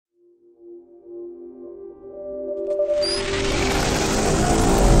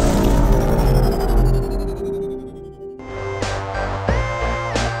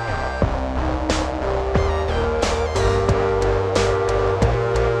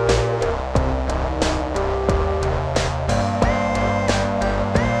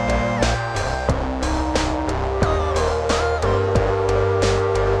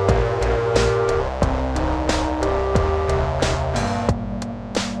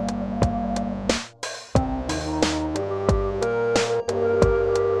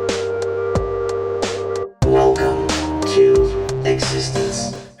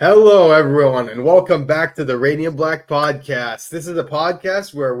Hello, everyone, and welcome back to the Radiant Black Podcast. This is a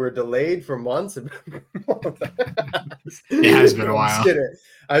podcast where we're delayed for months. It has been a while.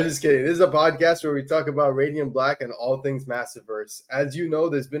 I'm just kidding. This is a podcast where we talk about Radiant Black and all things Massiverse. As you know,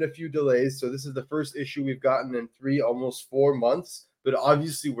 there's been a few delays, so this is the first issue we've gotten in almost 4 months. But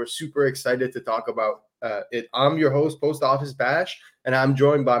obviously, we're super excited to talk about it. I'm your host, Post Office Bash, and I'm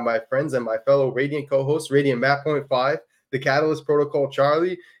joined by my friends and my fellow Radiant co-hosts, Radiant Matt.5, the Catalyst Protocol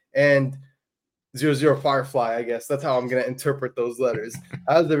Charlie, and 00 Firefly, I guess. That's how I'm going to interpret those letters.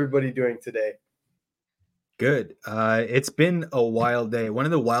 How's everybody doing today? Good. It's been a wild day. One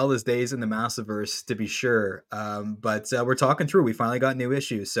of the wildest days in the Massiverse, to be sure. But we're talking through. We finally got new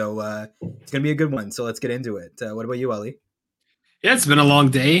issues, so it's going to be a good one. So let's get into it. What about you, Ali? Yeah, it's been a long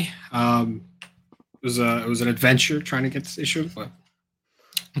day. It was an adventure trying to get this issue, but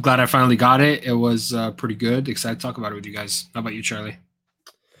I'm glad I finally got it. It was pretty good. Excited to talk about it with you guys. How about you, Charlie?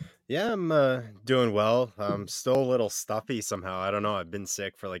 Yeah, I'm doing well. I'm still a little stuffy somehow. I don't know. I've been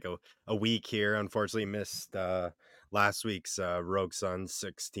sick for like a week here. Unfortunately, missed last week's Rogue Sun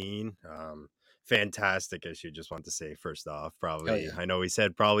 16. Fantastic issue. Just want to say first off, probably I know we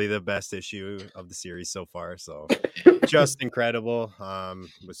said probably the best issue of the series so far. So just incredible.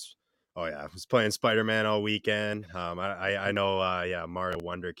 Was playing Spider-Man all weekend. I know Mario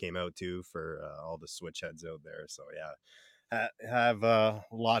Wonder came out too for all the Switch heads out there. So yeah. Have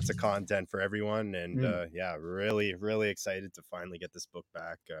lots of content for everyone, and really excited to finally get this book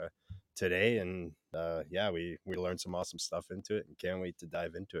back today, and we learned some awesome stuff into it and can't wait to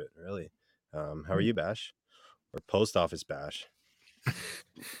dive into it. Really. How are you, Bash, or Post Office Bash?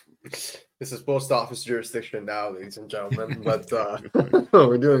 This is Post Office jurisdiction now, ladies and gentlemen, but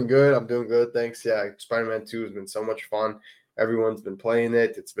we're doing good. I'm doing good, thanks. Spider-Man 2 has been so much fun. Everyone's been playing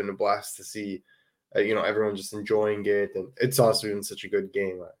it. It's been a blast to see everyone just enjoying it, and it's honestly been such a good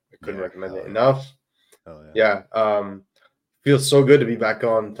game. I couldn't recommend it enough. Feels so good to be back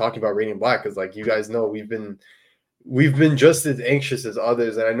on talking about Radiant Black, because like you guys know, we've been just as anxious as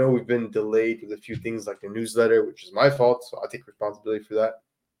others, and I know we've been delayed with a few things like the newsletter, which is my fault, so I'll take responsibility for that,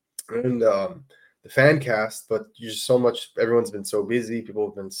 and the fan cast. But just so much, everyone's been so busy, people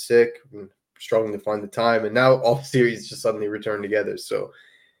have been sick, been struggling to find the time, and now all the series just suddenly returned together. So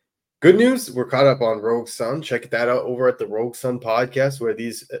good news, we're caught up on Rogue Sun. Check that out over at the Rogue Sun podcast, where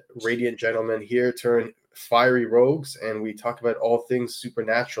these radiant gentlemen here turn fiery rogues, and we talk about all things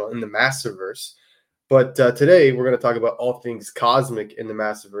supernatural in the Massiverse. But today, we're going to talk about all things cosmic in the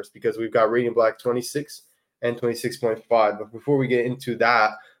Massiverse, because we've got Radiant Black 26 and 26.5. But before we get into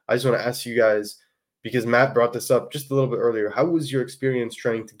that, I just want to ask you guys, because Matt brought this up just a little bit earlier, how was your experience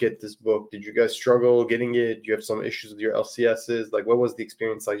trying to get this book? Did you guys struggle getting it? Do you have some issues with your LCSs? Like, what was the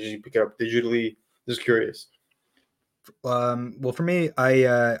experience like? Did you pick it up digitally? Just curious. Well, for me,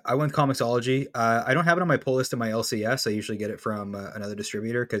 I went Comixology. I don't have it on my pull list in my LCS. I usually get it from another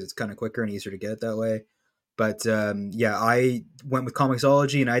distributor because it's kind of quicker and easier to get it that way. But I went with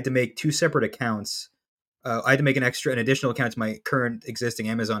Comixology, and I had to make 2 separate accounts. I had to make an additional account to my current existing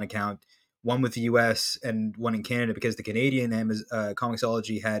Amazon account, one with the US and one in Canada, because the Canadian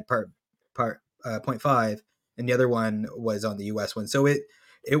Comixology had part 0.5, and the other one was on the US one. So it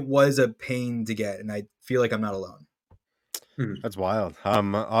was a pain to get, and I feel like I'm not alone. That's wild.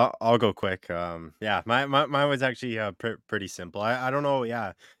 I'll go quick. Mine was actually pretty simple. I don't know.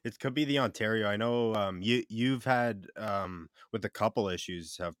 Yeah, it could be the Ontario. I know you've had with a couple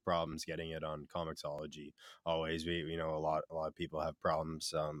issues have problems getting it on Comixology. Always, we know a lot of people have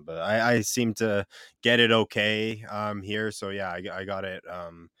problems. But I seem to get it okay here. So yeah, I got it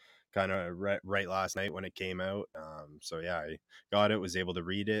kind of right last night when it came out. I got it, was able to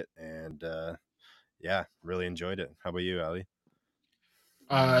read it, and really enjoyed it. How about you, Ali?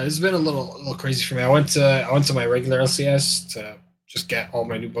 It's been a little crazy for me. I went to my regular LCS to just get all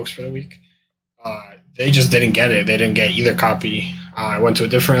my new books for the week. They just didn't get it. They didn't get either copy. I went to a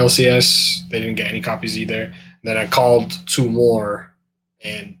different LCS. They didn't get any copies either. And then I called 2 more,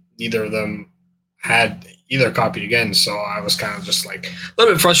 and neither of them had either copy again. So I was kind of just like a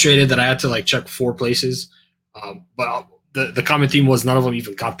little bit frustrated that I had to like check 4 places. But the common theme was none of them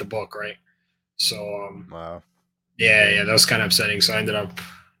even got the book, right? So wow. Yeah, that was kind of upsetting. So I ended up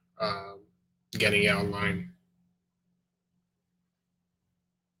getting it online.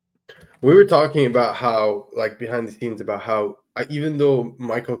 We were talking about how, like, behind the scenes, about how even though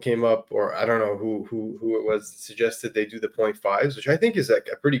Michael came up, or I don't know who it was, suggested they do the 0.5s, which I think is like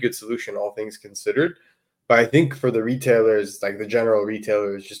a pretty good solution, all things considered. But I think for the retailers, like the general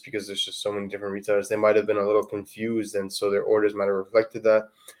retailers, just because there's just so many different retailers, they might have been a little confused, and so their orders might have reflected that.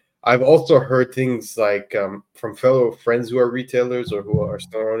 I've also heard things like from fellow friends who are retailers or who are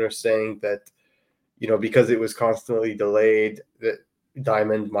store owners saying that, because it was constantly delayed, that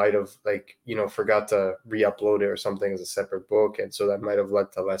Diamond might have forgot to re-upload it or something as a separate book, and so that might have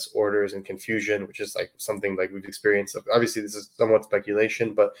led to less orders and confusion, which is like something like we've experienced. Obviously, this is somewhat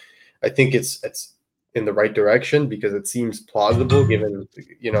speculation, but I think it's in the right direction because it seems plausible given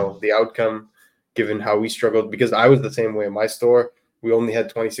the outcome, given how we struggled. Because I was the same way in my store. We only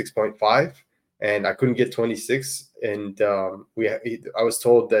had 26.5, and I couldn't get 26, and I was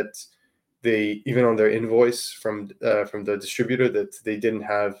told that they, even on their invoice from the distributor, that they didn't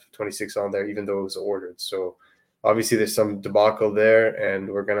have 26 on there even though it was ordered. So obviously there's some debacle there, and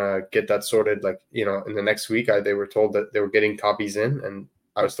we're gonna get that sorted in the next week. They were told that they were getting copies in, and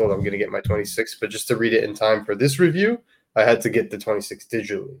I was told I'm gonna get my 26, but just to read it in time for this review, I had to get the 26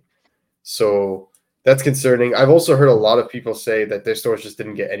 digitally. So that's concerning. I've also heard a lot of people say that their stores just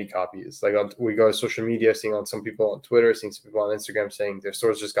didn't get any copies. Like we go to social media, seeing on some people on Twitter, seeing some people on Instagram saying their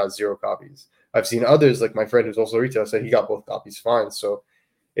stores just got 0 copies. I've seen others, like my friend who's also a retailer, say he got both copies fine. So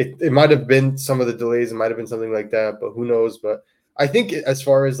it might have been some of the delays. It might have been something like that, but who knows? But I think as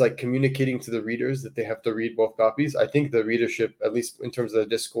far as like communicating to the readers that they have to read both copies, I think the readership, at least in terms of the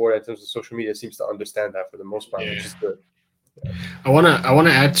Discord, in terms of social media, seems to understand that for the most part, which is good. I wanna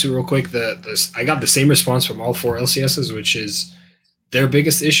add to real quick this. I got the same response from all 4 LCSs, which is their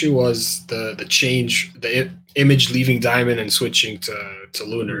biggest issue was the change, the image leaving Diamond and switching to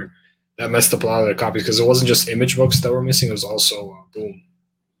Lunar. Mm-hmm. That messed up a lot of their copies because it wasn't just image books that were missing; it was also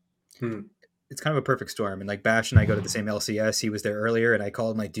Boom. It's kind of a perfect storm. And like Bash and I go to the same LCS. He was there earlier, and I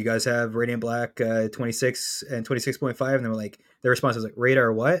called him like, "Do you guys have Radiant Black 26 and 26.5?" And they were like, their response was like,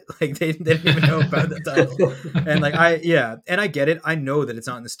 "Radar what?" Like they didn't even know about the title. And like and I get it. I know that it's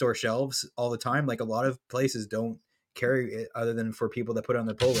not in the store shelves all the time. Like a lot of places don't carry it other than for people that put it on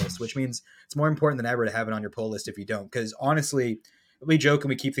their pull list, which means it's more important than ever to have it on your pull list if you don't. Because honestly, we joke and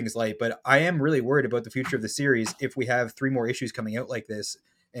we keep things light, but I am really worried about the future of the series if we have 3 more issues coming out like this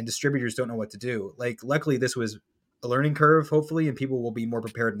and distributors don't know what to do. Like, luckily this was a learning curve, hopefully, and people will be more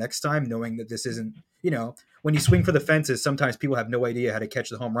prepared next time, knowing that this isn't, when you swing for the fences, sometimes people have no idea how to catch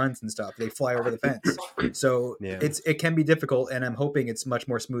the home runs and stuff. They fly over the fence. So it can be difficult, and I'm hoping it's much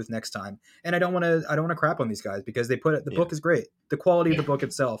more smooth next time. And I don't want to crap on these guys because they put it, the book is great. The quality of the book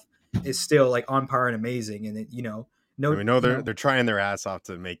itself is still like on par and amazing. And we know they're trying their ass off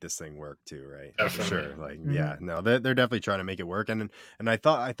to make this thing work too, right? Definitely. For sure. Like, they're definitely trying to make it work. And I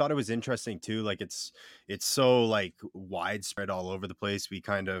thought it was interesting too. Like it's so like widespread all over the place. We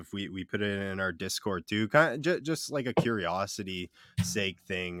kind of we put it in our Discord too, kind of just like a curiosity sake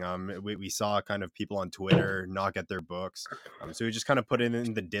thing. We saw kind of people on Twitter not get their books. So we just kind of put it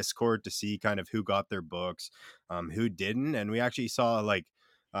in the Discord to see kind of who got their books, who didn't, and we actually saw like.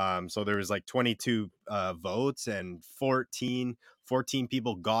 So there was like 22 votes, and 14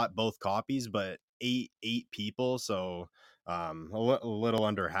 people got both copies, but eight people. So a little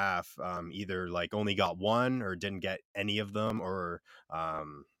under half either like only got one or didn't get any of them, or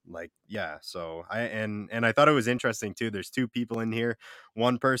so I thought it was interesting too. There's 2 people in here.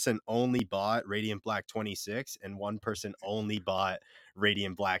 One person only bought Radiant Black 26 and one person only bought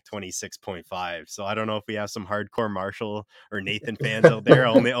Radiant Black 26.5. So I don't know if we have some hardcore Marshall or Nathan fans out there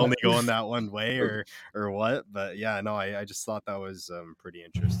only going that one way or what, but I just thought that was pretty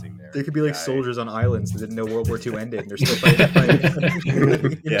interesting there. They could be like soldiers on islands that didn't know World War II ended and they're still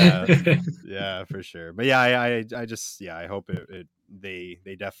fighting. Yeah, for sure. But I just I hope they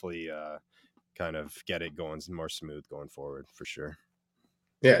definitely kind of get it going more smooth going forward for sure.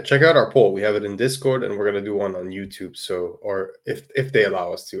 Yeah, check out our poll. We have it in Discord, and we're gonna do one on YouTube. So, or if they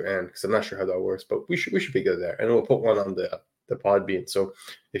allow us to, and because I'm not sure how that works, but we should be good there, and we'll put one on the Podbean. So,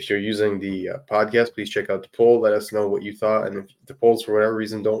 if you're using the podcast, please check out the poll. Let us know what you thought, and if the polls for whatever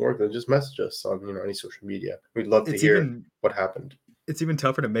reason don't work, then just message us on any social media. We'd love to hear what happened. It's even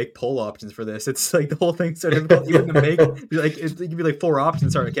tougher to make poll options for this. It's like the whole thing's so difficult even to make. Like it could be like 4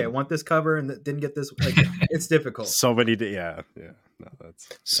 options. Sorry, okay, I want this cover and didn't get this. Like it's difficult. So many, No,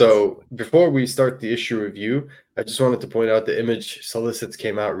 so before we start the issue review, I just wanted to point out the image solicits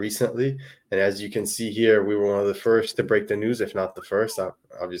came out recently, and as you can see here, we were one of the first to break the news, if not the first.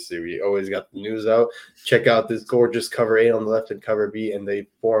 Obviously, we always got the news out. Check out this gorgeous cover A on the left and cover B, and they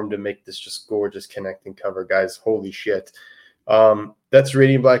formed to make this just gorgeous connecting cover, guys. Holy shit. That's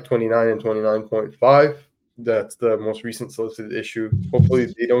Radiant Black 29 and 29.5. That's the most recent solicited issue.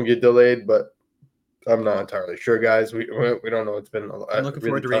 Hopefully they don't get delayed, but I'm not entirely sure, guys. We don't know. It's been I'm looking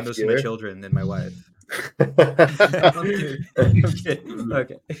forward to reading those to my children and my wife. I'm kidding. I'm kidding.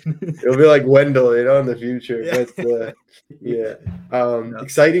 Okay. It'll be like Wendell, in the future. Yeah. But yeah, No.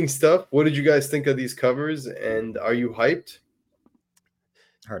 exciting stuff. What did you guys think of these covers? And are you hyped?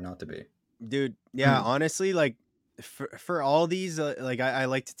 Hard not to be. Dude, yeah, honestly, like for all these, like I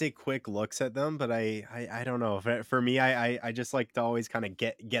like to take quick looks at them, but I don't know. For me, I just like to always kind of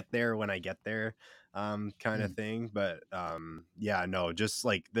get there when I get there, kind of thing. But yeah, no, just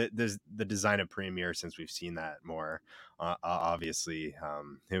like the design of Premier, since we've seen that more, obviously,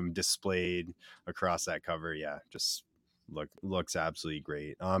 him displayed across that cover, yeah, just looks absolutely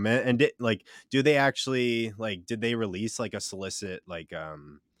great. Like, do they actually like? Did they release like a solicit like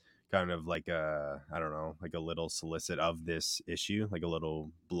kind of like a, I don't know, like a little solicit of this issue, like a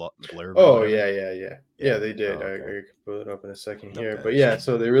little blurb or Oh whatever? yeah, they Oh, did. I okay. can pull it up in a second here. Okay, But yeah, sweet.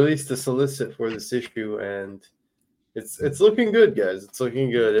 so they released the solicit for this issue, and it's looking good, guys. It's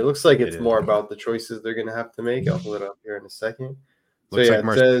looking good. It looks like It it's is. more about the choices they're gonna have to make. I'll pull it up here in a second. So Looks yeah,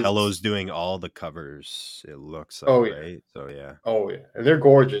 like it says, Marcello's doing all the covers, it looks like, oh yeah, right? So yeah. oh yeah, and they're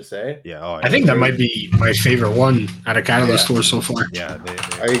gorgeous, eh? Yeah. Oh I yeah. think that They're might be my favorite one out of Catalyst Yeah. Store so far. Yeah.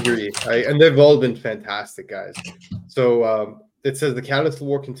 I agree. And they've all been fantastic, guys. So it says the Catalyst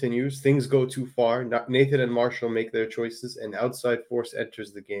war continues. Things go too far. Nathan and Marshall make their choices, and outside force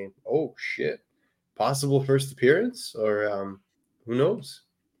enters the game. Oh shit! Possible first appearance, or who knows?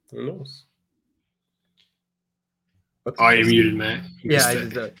 Who knows? Oh, you muted, Matt. You Yeah,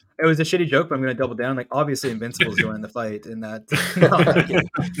 missed it. it was a shitty joke, but I'm going to double down. Like, obviously, Invincible's joining the fight in that. No, I'm just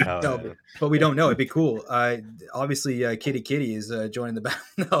kidding. No, but we don't know. It'd be cool. Obviously, Kitty Kitty is joining the battle.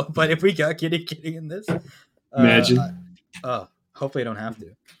 No, but if we got Kitty Kitty in this, Imagine. hopefully I don't have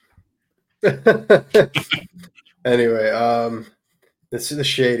to. Anyway, this is the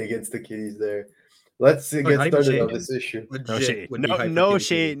shade against the kitties there. Let's get not even started shade, on dude. this issue. Legit No shade. would be hype for No Kitty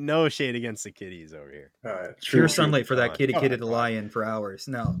shade. Kitty. No shade against the kitties over here. All right, Pure true. sunlight for that Come Kitty on, Kitty come to on. lie in for hours.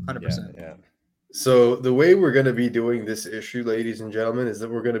 No, 100%. Yeah. So the way we're going to be doing this issue, ladies and gentlemen, is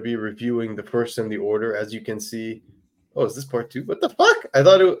that we're going to be reviewing the first in the order. As you can see, oh, is this part 2? What the fuck? I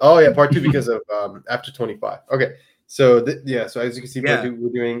thought it. Oh yeah, part 2 because of after 25. Okay, so so as you can see, part 2,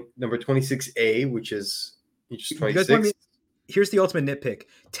 we're doing number 26A, which is just 26. Here's the ultimate nitpick.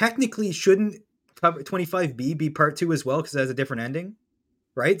 Technically, shouldn't 25B be part 2 as well because it has a different ending?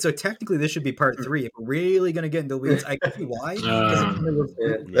 Right, so technically this should be part 3. If we're really going to get into the weeds, I can see why.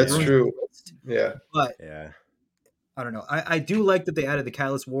 That's true. Yeah, but I don't know. I do like that they added the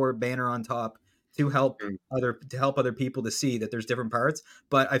Catalyst War banner on top to help other people to see that there's different parts.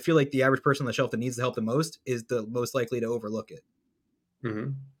 But I feel like the average person on the shelf that needs the help the most is the most likely to overlook it.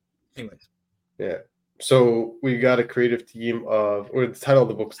 Anyways, yeah. So we got a creative team or the title of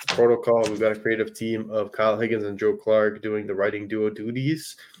the book is The Protocol. We've got a creative team of Kyle Higgins and Joe Clark doing the writing duo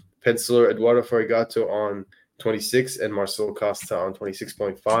duties. Penciler Eduardo Farigato on 26 and Marcelo Costa on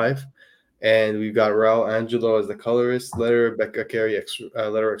 26.5. And we've got Raul Angelo as the colorist, letterer Becca Carey,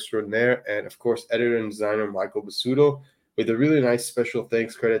 letter extraordinaire, and of course, editor and designer Michael Basuto. With a really nice special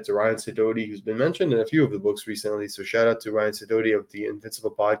thanks credit to Ryan Sidoti, who's been mentioned in a few of the books recently. So shout out to Ryan Sidoti of the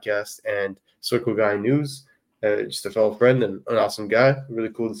Invincible podcast and Circle Guy News. Just a fellow friend and an awesome guy. Really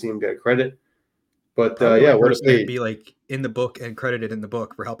cool to see him get credit. But yeah, what a page. Be like in the book and credited in the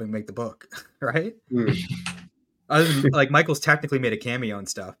book for helping make the book, right? Other than, like, Michael's technically made a cameo and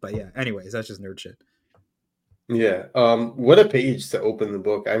stuff, but yeah. Anyways, that's just nerd shit. Yeah. What a page to open the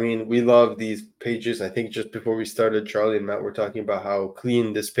book. I mean, we love these pages. I think just before we started, Charlie and Matt were talking about how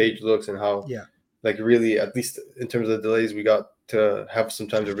clean this page looks and how, like, really, at least in terms of the delays, we got to have some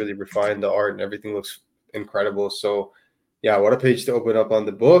time to really refine the art and everything looks incredible. So, yeah, what a page to open up on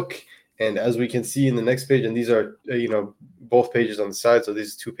the book. And as we can see in the next page, and these are, both pages on the side. So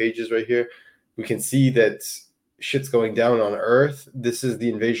these 2 pages right here, we can see that shit's going down on Earth. This is the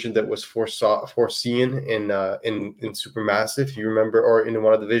invasion that was foreseen in Supermassive. You remember, or in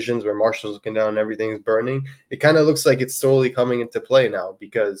one of the visions where Marshall's looking down and everything's burning. It kind of looks like it's slowly coming into play now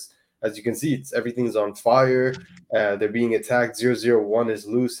because, as you can see, everything's on fire. They're being attacked. 001 is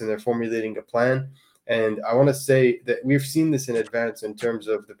loose, and they're formulating a plan. And I want to say that we've seen this in advance in terms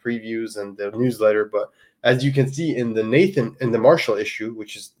of the previews and the newsletter. But as you can see in the Marshall issue,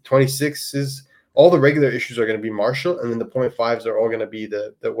 which is 26's. All the regular issues are going to be Marshall, and then the 0.5s are all going to be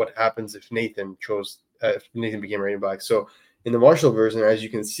the what happens if Nathan became Radiant Black. So in the Marshall version, as you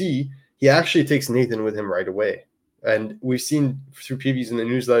can see, he actually takes Nathan with him right away. And we've seen through previews in the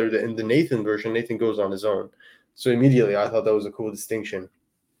newsletter that in the Nathan version, Nathan goes on his own. So immediately, I thought that was a cool distinction.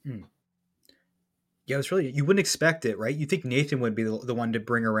 Yeah, it's really, you wouldn't expect it, right? You think Nathan would be the one to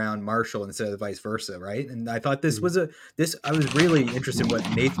bring around Marshall instead of vice versa, right? And I thought this was I was really interested in what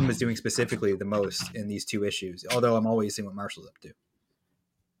Nathan was doing specifically the most in these two issues. Although I'm always seeing what Marshall's up to.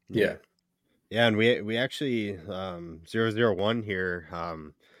 Yeah. Yeah, and we actually 001 here,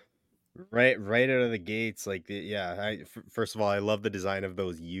 right out of the gates, like first of all, I love the design of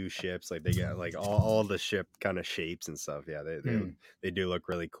those U ships. Like they get like all the ship kind of shapes and stuff. Yeah, they do look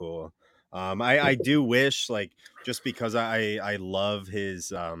really cool. I do wish, like, just because I love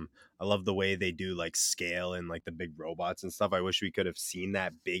his I love the way they do like scale and like the big robots and stuff. I wish we could have seen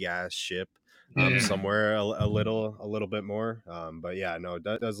that big ass ship somewhere a little bit more. But yeah, no,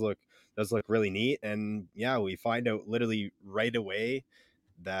 that does look really neat. And yeah, we find out literally right away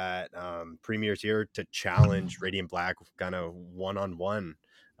that Premier's here to challenge Radiant Black kind of one-on-one,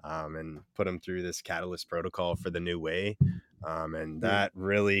 and put him through this Catalyst protocol for the new way. And that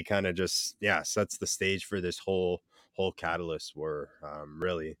really kind of just sets the stage for this whole Catalyst war.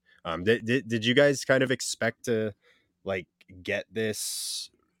 Really, did you guys kind of expect to like get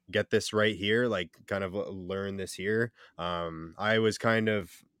this right here, like kind of learn this here? I was kind of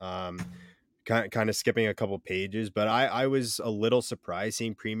skipping a couple pages, but I was a little surprised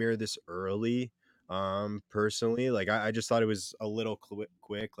seeing Premiere this early. Personally, like I just thought it was a little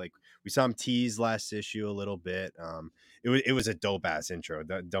quick. Like we saw him tease last issue a little bit. It was a dope ass intro.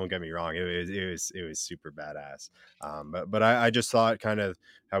 Don't get me wrong. It was super badass. But I just thought kind of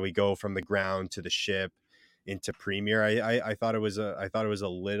how we go from the ground to the ship into Premiere. I thought it was a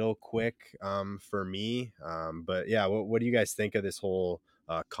little quick for me. But yeah, what do you guys think of this whole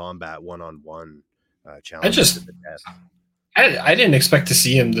combat one-on-one challenge to the death? I didn't expect to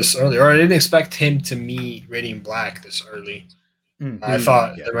see him this early, or I didn't expect him to meet Radiant Black this early. I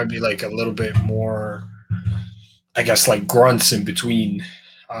thought there might be like a little bit more, I guess, like grunts in between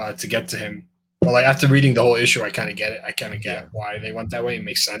to get to him. But like after reading the whole issue, I kind of get it. I kind of get why they went that way. It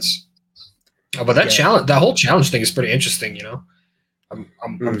makes sense. But that whole challenge thing is pretty interesting. You know,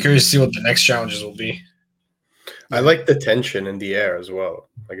 I'm curious to see what the next challenges will be. I like the tension in the air as well.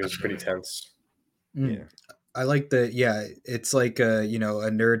 Like it was pretty tense. Yeah. I like it's like a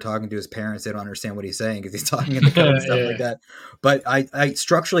nerd talking to his parents. They don't understand what he's saying because he's talking in the code and stuff like that. But I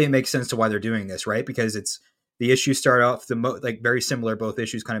structurally, it makes sense to why they're doing this, right? Because it's the issues start off like very similar. Both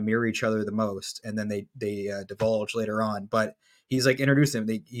issues kind of mirror each other the most, and then they divulge later on. But he's like introducing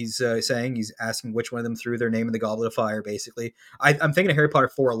them. He's saying, he's asking which one of them threw their name in the goblet of fire. Basically, I'm thinking of Harry Potter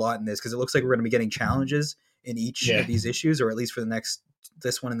 4 a lot in this because it looks like we're going to be getting challenges in each of these issues, or at least for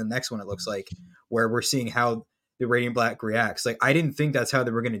this one and the next one. It looks like, where we're seeing how the Radiant Black reacts. Like, I didn't think that's how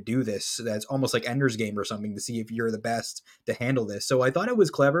they were going to do this. That's almost like Ender's Game or something, to see if you're the best to handle this. So I thought it was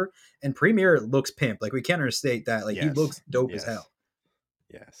clever, and Premier looks pimp. Like, we can't understate that. Like, he looks dope as hell.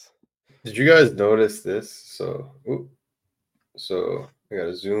 Yes. Did you guys notice this? So I got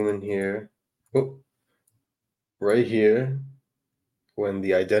to zoom in here. Right here, when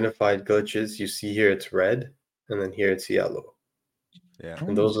the identified glitches, you see here it's red, and then here it's yellow. Yeah.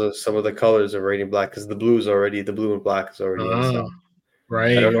 And those are some of the colors of Radiant Black, because the blue and black is already inside.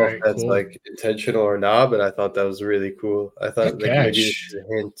 Right. I don't know if that's like intentional or not, but I thought that was really cool. I thought like maybe this is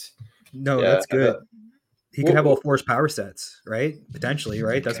a hint. No, that's good. He could have all 4 power sets, right? Potentially,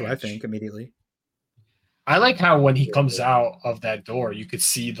 right? That's what I think immediately. I like how when he comes out of that door, you could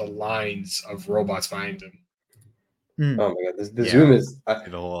see the lines of robots behind him. Oh my god, the zoom is the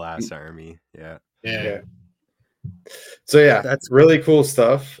whole ass army. Yeah. So that's really cool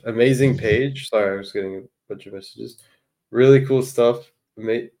stuff. Amazing page. Sorry, I was getting a bunch of messages. Really cool stuff.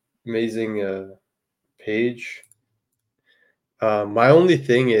 Amazing page. My only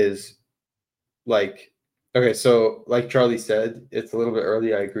thing is, like, okay, so like Charlie said, it's a little bit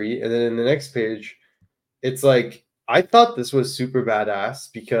early. I agree. And then in the next page, it's like I thought this was super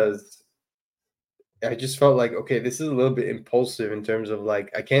badass because I just felt like, okay, this is a little bit impulsive in terms of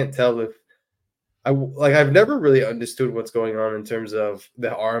like I can't tell if I've never really understood what's going on in terms of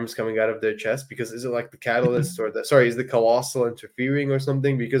the arms coming out of their chest, because is it like the catalyst or is the colossal interfering or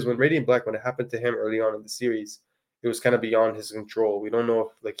something? Because when Radiant Black, when it happened to him early on in the series, it was kind of beyond his control. We don't know if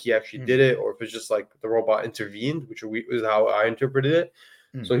like he actually did it or if it's just like the robot intervened, which is how I interpreted it.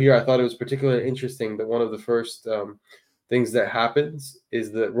 So here I thought it was particularly interesting that one of the first things that happens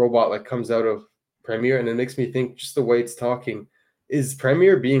is the robot like comes out of Premier, and it makes me think just the way it's talking. Is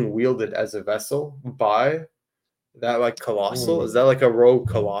Premier being wielded as a vessel by that like colossal? Is that like a rogue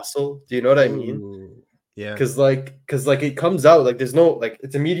colossal? Do you know what I mean? Yeah. Because it comes out like there's no like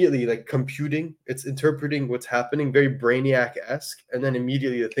it's immediately like computing, it's interpreting what's happening, very Brainiac-esque, and then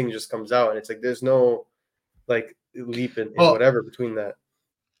immediately the thing just comes out, and it's like there's no like leap in whatever between that.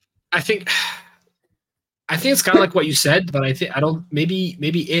 I think I think it's kind of like what you said, but I don't. Maybe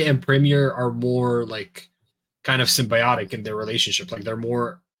it and Premier are more like kind of symbiotic in their relationship. Like they're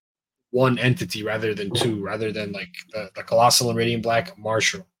more one entity rather than two, rather than like the Colossal and Radiant Black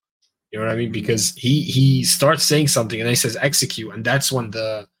Marshall. You know what I mean? Because he starts saying something and then he says execute, and that's when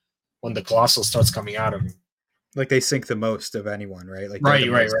the Colossal starts coming out of him. Like they sync the most of anyone, right? Like Right.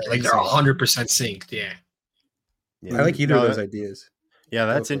 Like they're 100% synced. Yeah. I like either of those ideas. Yeah,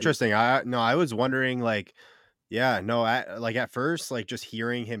 that's interesting. I was wondering like, yeah, no, like at first, like just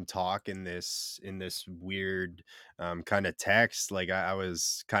hearing him talk in this weird kind of text, like I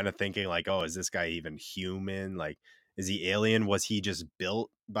was kind of thinking like, oh, is this guy even human? Like, is he alien? Was he just built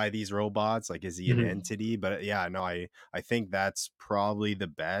by these robots? Like, is he an entity? But yeah, no, I think that's probably the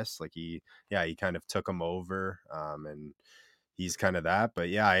best. Like he kind of took him over, and he's kind of that. But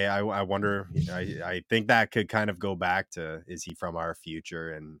yeah, I wonder. I think that could kind of go back to, is he from our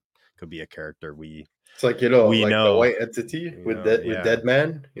future, and could be a character we. It's like, We like know. the white entity with Dead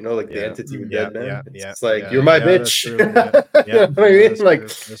Man, like the entity with Dead Man. It's like, you're my bitch. That's true. You know what I mean?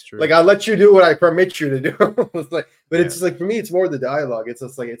 That's true. Like I'll let you do what I permit you to do. It's like, but it's just like, for me, it's more the dialogue. It's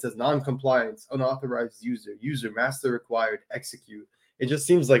just like, it says non-compliance, unauthorized user master required, execute. It just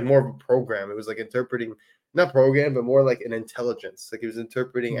seems like more of a program. It was like interpreting, not program, but more like an intelligence. Like it was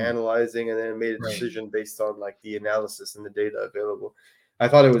interpreting, analyzing, and then it made a decision based on like the analysis and the data available. I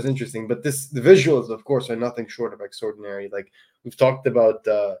thought it was interesting, but the visuals, of course, are nothing short of extraordinary. Like we've talked about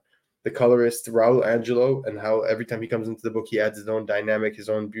the colorist Raul Angelo, and how every time he comes into the book, he adds his own dynamic, his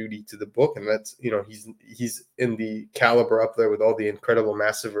own beauty to the book, and that's, he's in the caliber up there with all the incredible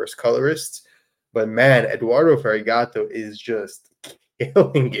Massiverse colorists. But man, Eduardo Ferrigato is just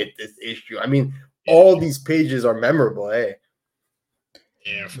killing it this issue. I mean, all these pages are memorable, eh?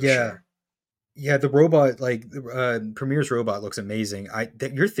 Yeah, for sure. Yeah, the robot, like Premier's robot, looks amazing.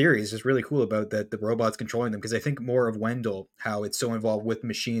 Your theory is just really cool about that the robot's controlling them, because I think more of Wendell, how it's so involved with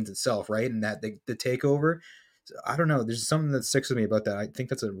machines itself, right? And that the takeover. So, I don't know. There's something that sticks with me about that. I think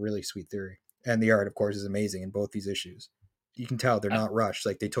that's a really sweet theory, and the art, of course, is amazing in both these issues. You can tell they're not rushed.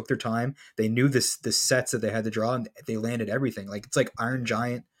 Like they took their time. They knew the sets that they had to draw, and they landed everything. Like it's like Iron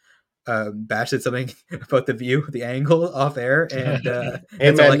Giant. Bash said something about the view, the angle off air, and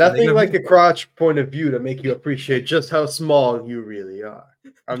hey man, nothing like a crotch point of view to make you appreciate just how small you really are.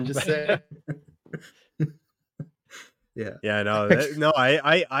 I'm just saying. Yeah, no, it's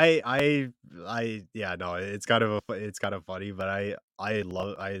kind of funny, but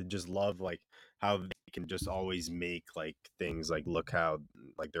I just love like how they can just always make like things like look how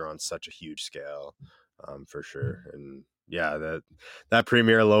like they're on such a huge scale, for sure. And yeah, that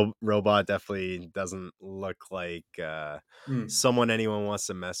Premier robot definitely doesn't look like someone anyone wants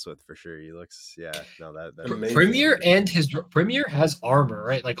to mess with, for sure. He looks, that Premier and his Premier has armor,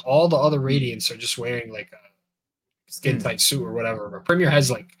 right? Like all the other Radiants are just wearing like a skin tight suit or whatever. But Premier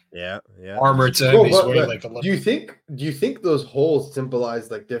has like armor to him. He's wearing like a. Do you think those holes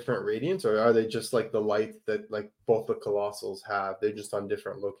symbolize like different Radiants, or are they just like the light that like both the Colossals have? They're just on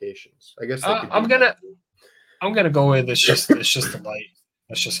different locations. I guess I'm gonna go with it's just the light.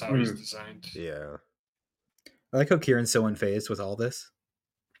 That's just how he's designed. Yeah. I like how Kieran's so unfazed with all this.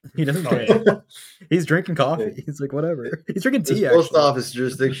 He doesn't care. He's drinking coffee. He's like, whatever. He's drinking tea. It's post office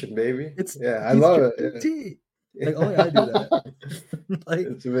jurisdiction, baby. I love it. Tea. Like, only I do that. Like,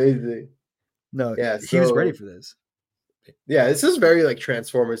 it's amazing. No, he was ready for this. Yeah, this is very like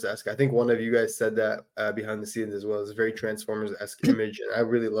Transformers-esque. I think one of you guys said that behind the scenes as well. It's a very Transformers-esque image, and I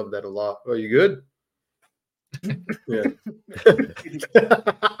really love that a lot. Are you good? Yeah.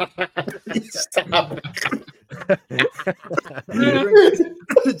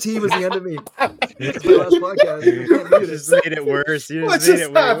 The tea was the enemy. It's my last podcast. You just made it worse. What's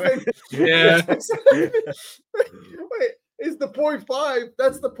just happening? Yeah. Wait, it's the 0.5.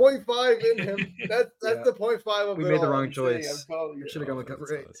 That's the 0.5 in him. That's the 0.5 of we it. made the all. wrong choice. You should have gone with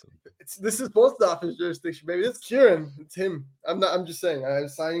cover 8. This is post office jurisdiction, baby. It's Kieran. It's him. I'm just saying. I'm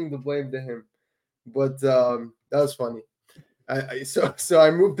assigning the blame to him. But that was funny. So I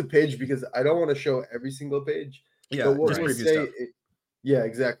moved the page because I don't want to show every single page. Yeah, but what we'll say, yeah,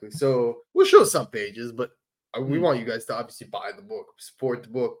 exactly. So we'll show some pages, but we want you guys to obviously buy the book, support the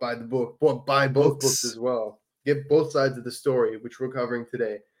book, buy the book, buy both books as well. Get both sides of the story, which we're covering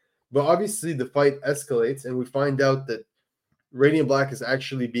today. But obviously the fight escalates, and we find out that Radiant Black is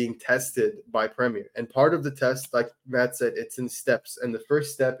actually being tested by Premier. And part of the test, like Matt said, it's in steps. And the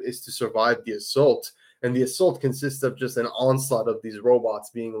first step is to survive the assault. And the assault consists of just an onslaught of these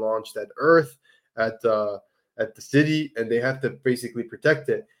robots being launched at Earth, at the city, and they have to basically protect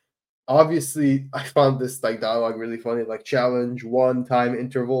it. obviously I found this like dialogue really funny, like challenge 1 time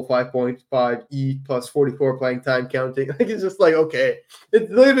interval 5.5 e plus 44 playing time counting. Like it's just like okay,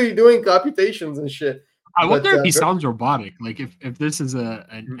 it's literally doing computations and shit. I But wonder if he sounds robotic. Like if this is an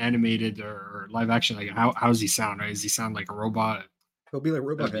Mhm. animated or live action, like how does he sound? Right? Does he sound like a robot? He'll be like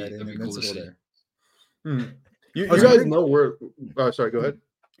Robot Head That'd and be cool to Invincible see. there. You, I was you guys wondering. know where? Oh, sorry. Go ahead.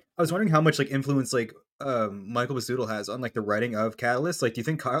 I was wondering how much like influence like Michael Bazoodle has on like the writing of Catalyst. Like, do you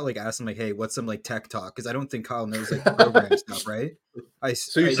think Kyle like asked him like, "Hey, what's some like tech talk?" Because I don't think Kyle knows like the program stuff, right?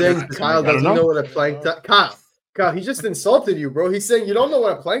 So you're That's saying just my Kyle I don't guess. doesn't know. know what a plank time? Kyle, he just insulted you, bro. He's saying you don't know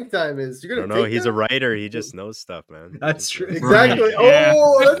what a plank time is. You're I don't gonna know. take He's a that? writer. He just knows stuff, man. He That's just true. knows stuff. Exactly. Right. Yeah.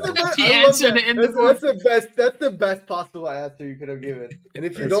 Oh, that's the best. He I love answered that. it in the That's book. the best. That's the best possible answer you could have given. And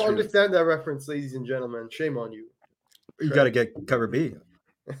if you That's don't true. understand that reference, ladies and gentlemen, shame on you. You got to get cover B.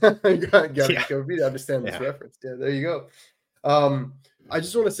 You gotta Yeah. go read to understand this Yeah. reference. Yeah, there you go. I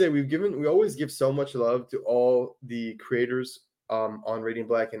just want to say we always give so much love to all the creators on Radiant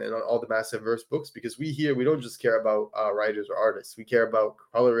Black and on all the massive verse books because we don't just care about writers or artists. We care about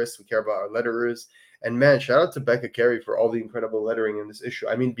colorists, we care about our letterers. And man, shout out to Becca Carey for all the incredible lettering in this issue.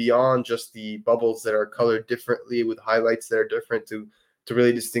 I mean, beyond just the bubbles that are colored differently with highlights that are different to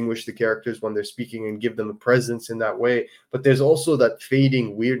really distinguish the characters when they're speaking and give them a presence in that way. But there's also that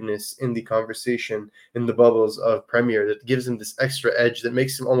fading weirdness in the conversation in the bubbles of Premier that gives him this extra edge that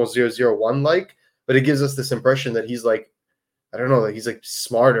makes him almost 001 like, but it gives us this impression that he's like, I don't know, like he's like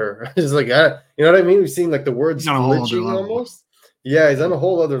smarter. He's like, you know what I mean? We're seeing like the words He's on a whole other glitching level. almost. Yeah, he's on a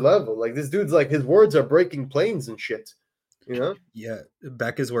whole other level. Like this dude's like his words are breaking planes and shit. You know? Yeah,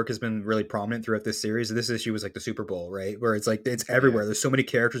 Becca's work has been really prominent throughout this series. This issue was like the Super Bowl, right? Where it's like it's everywhere. Yeah. There's so many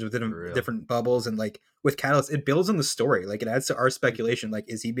characters with For real. different bubbles, and like with Catalyst, it builds on the story. Like it adds to our speculation. Like,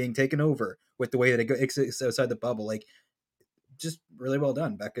 is he being taken over with the way that it exists outside the bubble? Like, just really well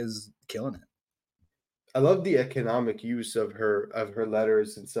done. Becca's killing it. I love the economic use of her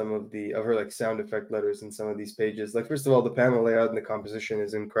letters and some of her like sound effect letters in some of these pages. Like first of all, the panel layout and the composition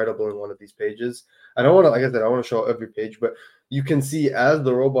is incredible in one of these pages. I don't want to, like I said, I want to show every page, but you can see as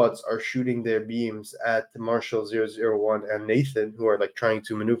the robots are shooting their beams at Marshall 001 and Nathan, who are like trying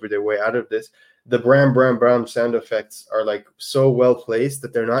to maneuver their way out of this. The bram sound effects are like so well placed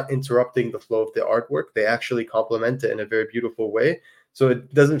that they're not interrupting the flow of the artwork. They actually complement it in a very beautiful way, so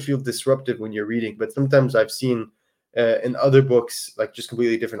it doesn't feel disruptive when you're reading. But sometimes I've seen in other books, like just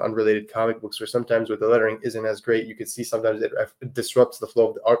completely different unrelated comic books, where sometimes with the lettering isn't as great, you can see sometimes it disrupts the flow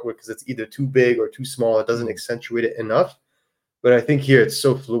of the artwork because it's either too big or too small. It doesn't accentuate it enough. But I think here it's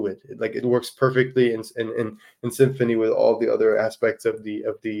so fluid. It works perfectly in symphony with all the other aspects of the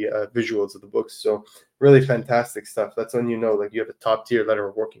visuals of the books. So really fantastic stuff. That's when you know like you have a top tier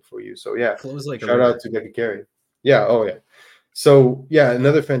letterer working for you. So yeah, Flows like a shout out river. to Becca Carey. Yeah. Oh yeah. So yeah,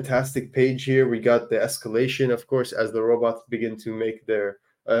 another fantastic page here. We got the escalation, of course, as the robots begin to make their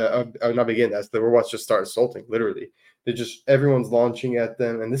not begin, as the robots just start assaulting. Literally, they just everyone's launching at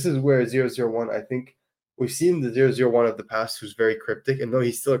them, and this is where 001. I think we've seen the 001 of the past, who's very cryptic, and though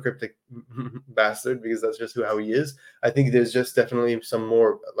he's still a cryptic bastard because that's just how he is. I think there's just definitely some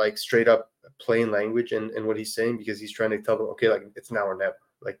more like straight up plain language in what he's saying because he's trying to tell them, okay, like it's now or never.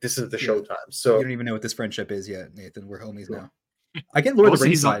 Like this is the Yeah. showtime. You So don't even know what this friendship is yet, Nathan. We're homies Cool. now. I get Lord of the Also,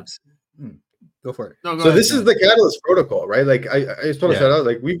 Rings he's on- vibes. Go for it. No, go So ahead, this go is ahead. the Catalyst protocol, right? Like I just want to Yeah. shout out,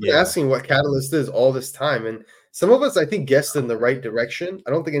 like we've been Yeah. asking what Catalyst is all this time, and some of us I think guessed in the right direction. I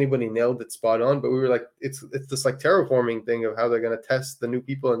don't think anybody nailed it spot on, but we were like, it's this like terraforming thing of how they're gonna test the new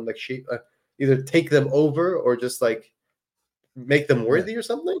people and like shape either take them over or just like make them worthy or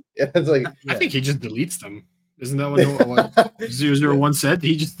something. Yeah, it's like I think he just deletes them. Isn't that what 001 said?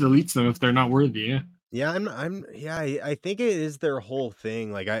 He just deletes them if they're not worthy. Yeah. Yeah, yeah, I think it is their whole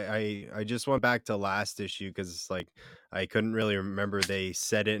thing. Like I just went back to last issue because it's like I couldn't really remember they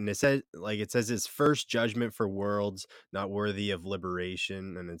said it, and it says his first judgment for worlds not worthy of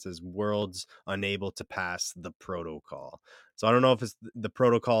liberation, and it says worlds unable to pass the protocol. So I don't know if it's the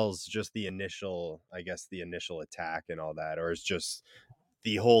protocol is just the initial, I guess the initial attack and all that, or it's just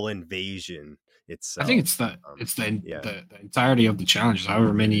the whole invasion itself. I think it's yeah. the entirety of the challenges,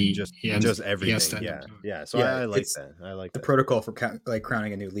 however many just he has everything. to Yeah. do. Yeah. So Yeah, I like it's that. I like the that. protocol for like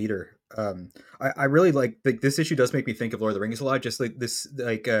crowning a new leader. I really like this issue does make me think of Lord of the Rings a lot. Just like this,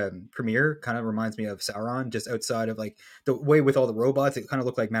 like premiere kind of reminds me of Sauron. Just outside of like the way with all the robots, it kind of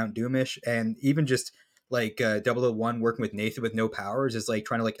looked like Mount Doomish, and even just like 001 working with Nathan with no powers is like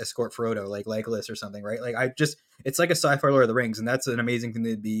trying to like escort Frodo, like Legolas or something, right? Like it's like a sci-fi Lord of the Rings, and that's an amazing thing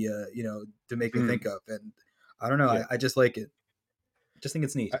to be, to make me think of. And I don't know, Yeah. I just like it. Just think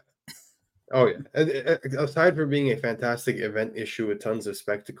it's neat. Oh yeah. Aside from being a fantastic event issue with tons of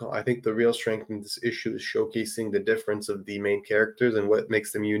spectacle, I think the real strength in this issue is showcasing the difference of the main characters and what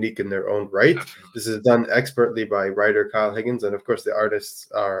makes them unique in their own right. Definitely. This is done expertly by writer Kyle Higgins, and of course the artists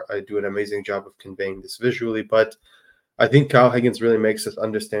do an amazing job of conveying this visually. But I think Kyle Higgins really makes us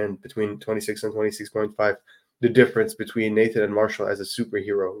understand between 26 and 26.5 the difference between Nathan and Marshall as a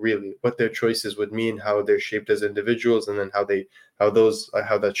superhero, really, what their choices would mean, how they're shaped as individuals, and then how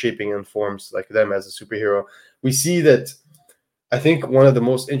that shaping informs like them as a superhero. We see that I think one of the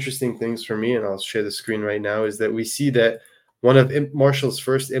most interesting things for me, and I'll share the screen right now, is that we see that one of Marshall's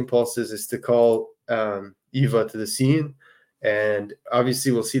first impulses is to call Eva to the scene. And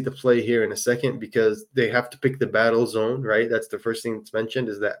obviously, we'll see the play here in a second because they have to pick the battle zone, right? That's the first thing that's mentioned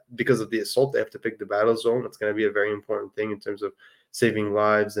is that because of the assault, they have to pick the battle zone. It's going to be a very important thing in terms of saving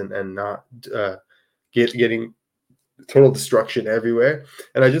lives and not getting total destruction everywhere.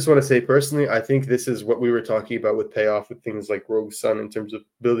 And I just want to say personally, I think this is what we were talking about with payoff with things like Rogue Sun in terms of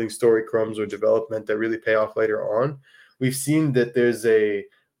building story crumbs or development that really pay off later on. We've seen that there's a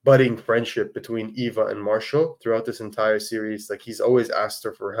budding friendship between Eva and Marshall throughout this entire series. Like he's always asked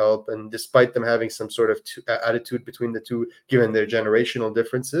her for help, and despite them having some sort of attitude between the two, given their generational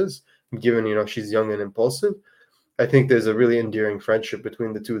differences, given she's young and impulsive, I think there's a really endearing friendship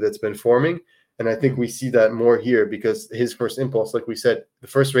between the two that's been forming. And I think we see that more here because his first impulse, like we said, the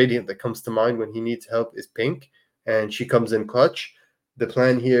first Radiant that comes to mind when he needs help is Pink, and she comes in clutch. The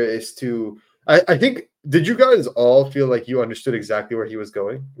plan here is to, I think, did you guys all feel like you understood exactly where he was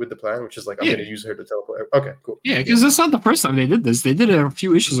going with the plan, which is like, I'm Yeah. going to use her to teleport? Okay, cool. Yeah, because that's not the first time they did this. They did it a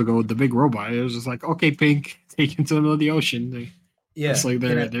few issues ago with the big robot. It was just like, okay, Pink, take him to the middle of the ocean. That's like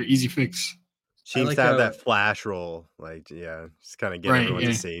their easy fix. Seems like to have how- that flash role, like just kind of get Right, everyone yeah.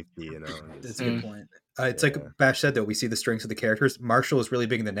 to safety, That's just- a good point. It's like Bash said, though, we see the strengths of the characters. Marshall is really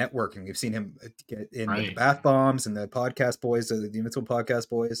big in the networking. We've seen him get in with the Right. Bath Bombs and the podcast boys, the Invincible podcast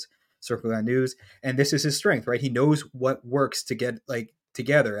boys, Circle on News. And this is his strength, right? He knows what works to get like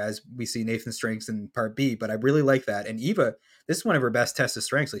together, as we see Nathan's strengths in part B. But I really like that. And Eva, this is one of her best tested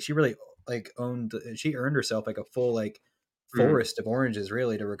strengths. Like she really she earned herself like a full forest of oranges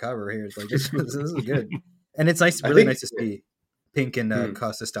really to recover here. It's like this is good. And it's really nice to see Pink and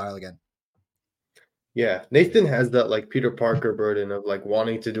Costa style again. Yeah, Nathan has that like Peter Parker burden of like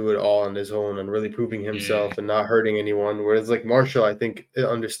wanting to do it all on his own and really proving himself and not hurting anyone. Whereas like Marshall, I think it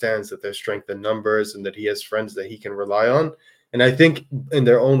understands that there's strength in numbers and that he has friends that he can rely on. And I think in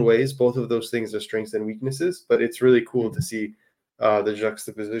their own ways, both of those things are strengths and weaknesses. But it's really cool to see the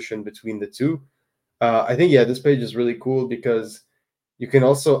juxtaposition between the two. I think this page is really cool because you can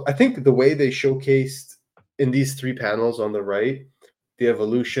also, I think the way they showcased in these three panels on the right, the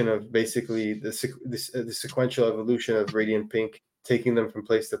evolution of basically the sequential evolution of Radiant Pink, taking them from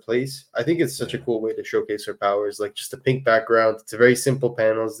place to place. I think it's such a cool way to showcase her powers. Like just a pink background. It's a very simple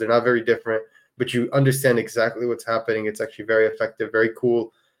panels. They're not very different, but you understand exactly what's happening. It's actually very effective, very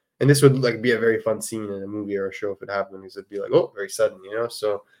cool. And this would like be a very fun scene in a movie or a show if it happened. Because it'd be like, oh, very sudden,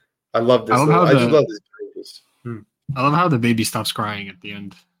 So I love this. I just love this. I love how the baby stops crying at the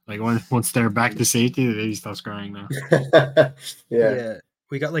end. Like once they're back to safety, the baby stops crying now. Yeah.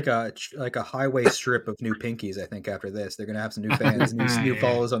 We got like a highway strip of new pinkies. I think after this, they're gonna have some new fans, new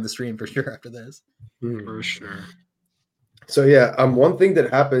follows on the stream for sure. After this, for sure. So one thing that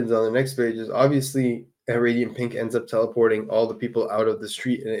happens on the next page is obviously Radiant Pink ends up teleporting all the people out of the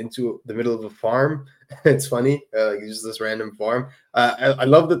street and into the middle of a farm. It's funny, just this random farm. I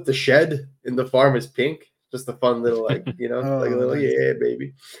love that the shed in the farm is pink. Just a fun little like like a little nice.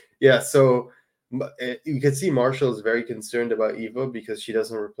 Baby. Yeah, so you can see Marshall is very concerned about Eva because she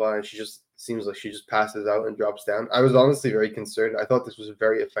doesn't reply. She just seems like she just passes out and drops down. I was honestly very concerned. I thought this was a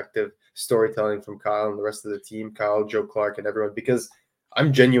very effective storytelling from Kyle and the rest of the team, Kyle, Joe Clark, and everyone, because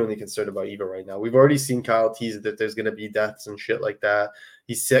I'm genuinely concerned about Eva right now. We've already seen Kyle tease that there's going to be deaths and shit like that.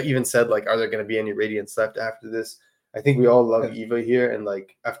 He even said, like, are there going to be any Radiants left after this? I think we all love Eva here. And,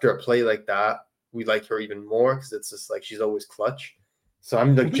 like, after a play like that, we like her even more because it's just, like, she's always clutch. So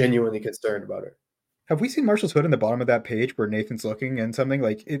I'm, like, genuinely concerned about her. Have we seen Marshall's hood in the bottom of that page where Nathan's looking and something?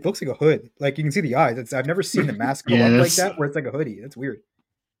 Like, it looks like a hood. Like, you can see the eyes. I've never seen the mask go up like that where it's like a hoodie. That's weird.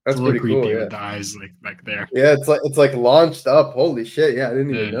 That's pretty cool, with the eyes like back there. Yeah, it's like launched up. Holy shit! Yeah, I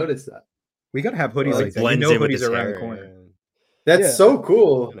didn't even notice that. We gotta have hoodies like that. Hoodies are around the corner. That's so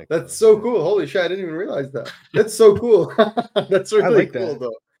cool. That's so cool. Holy shit! I didn't even realize that. That's so cool. That's really cool,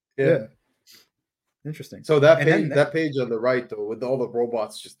 though. Yeah. Interesting. So that page on the right, though, with all the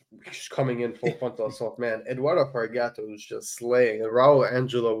robots just coming in full frontal assault, man, Eduardo Fargato was just slaying. And Raul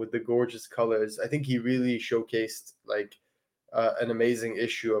Angelo with the gorgeous colors. I think he really showcased like an amazing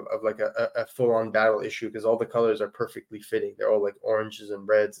issue of like a full on battle issue because all the colors are perfectly fitting. They're all like oranges and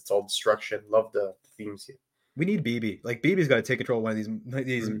reds. It's all destruction. Love the themes here. We need BB. Like BB's got to take control of one of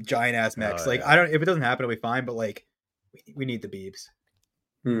these giant ass mechs. Oh, Like yeah. I don't. If it doesn't happen, it'll be fine. But like, we need the Beebs.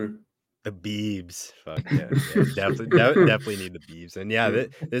 The Beebs, fuck yeah, definitely need the Beebs, and yeah,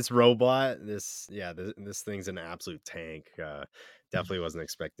 this robot, this thing's an absolute tank. Definitely wasn't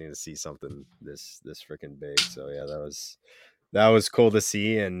expecting to see something this freaking big. So yeah, that was cool to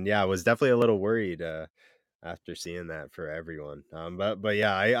see, and yeah, I was definitely a little worried after seeing that for everyone. But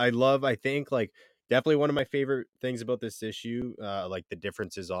yeah, I think like definitely one of my favorite things about this issue, like the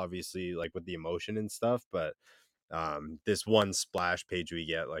differences obviously like with the emotion and stuff, but this one splash page we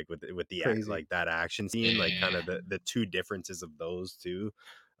get like with the Crazy. like that action scene, like kind of the two differences of those two,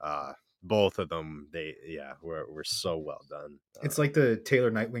 both of them were so well done. It's like the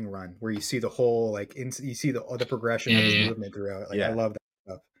Taylor Nightwing run where you see the whole like you see the progression of his movement throughout. Like I love that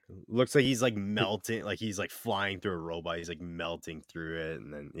stuff. Looks like he's like melting, like he's like flying through a robot. He's like melting through it,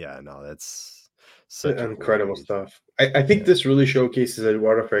 and then that's such incredible cool stuff. I think this really showcases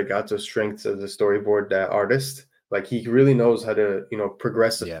Eduardo Fregato's strengths as a storyboard artist. Like he really knows how to,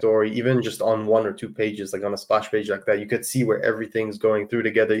 progress a story, even just on 1 or 2 pages, like on a splash page like that. You could see where everything's going through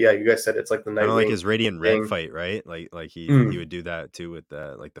together. Yeah, you guys said it's like the Kind of like Nightwing his Radiant Red fight, right? Like he would do that too with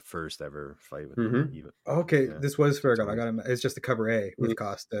like the first ever fight with Eva. Okay, this was Fergal. I got him. It's just the cover A with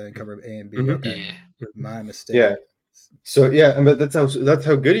Costa and cover A and B. Okay, my mistake. Yeah. So yeah, but that's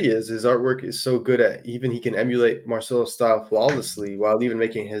how good he is. His artwork is so good at even he can emulate Marcelo's style flawlessly while even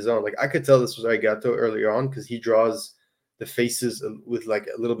making his own. Like I could tell this was Arigato earlier on because he draws the faces with like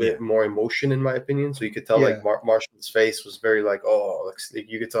a little bit more emotion, in my opinion. So you could tell like Marshall's face was very like like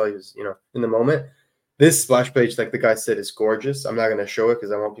you could tell he was in the moment. This splash page, like the guy said, is gorgeous. I'm not going to show it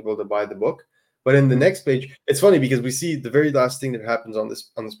because I want people to buy the book. But in the next page, it's funny because we see the very last thing that happens on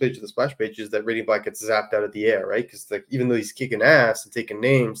this page of the splash page is that Radiant Black gets zapped out of the air, right? Because like even though he's kicking ass and taking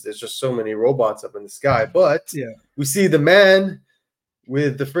names, there's just so many robots up in the sky. But we see the man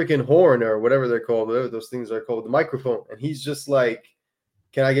with the freaking horn or whatever they're called, whatever those things are called, the microphone, and he's just like,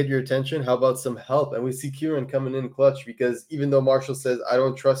 "Can I get your attention? How about some help?" And we see Kieran coming in clutch because even though Marshall says, "I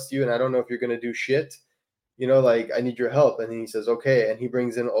don't trust you and I don't know if you're going to do shit," like I need your help. And then he says, okay. And he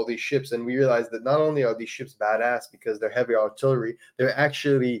brings in all these ships. And we realize that not only are these ships badass because they're heavy artillery, they're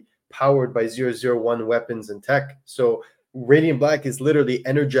actually powered by 001 weapons and tech. So Radiant Black is literally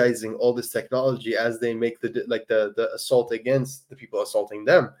energizing all this technology as they make the assault against the people assaulting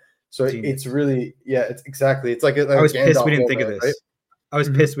them. So it's really, it's exactly. It's like I was pissed we didn't think of this. Right? I was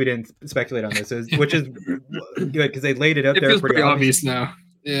pissed we didn't speculate on this, which is good because they laid it out there. Feels pretty obvious now.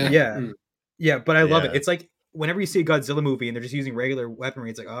 Yeah, but I love it. It's like whenever you see a Godzilla movie and they're just using regular weaponry,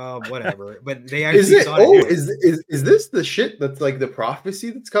 it's like, oh, whatever. But they actually is this the shit that's like the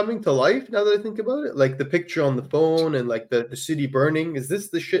prophecy that's coming to life now that I think about it? Like the picture on the phone and like the city burning. Is this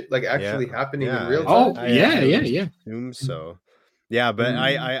the shit like actually happening in real time? Oh, yeah. Assume so. Yeah, but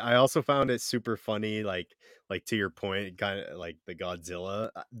I also found it super funny, like to your point, kind of like the Godzilla,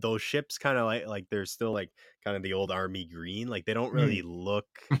 those ships kind of like they're still like kind of the old army green, like they don't really look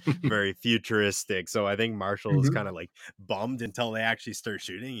very futuristic. So I think Marshall is kind of like bummed until they actually start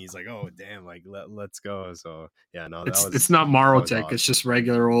shooting. He's like, oh damn, like let's go. So yeah, no, it's not Marotech, awesome. It's just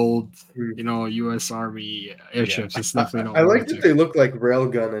regular old US Army airships. It's definitely not. I like that they look like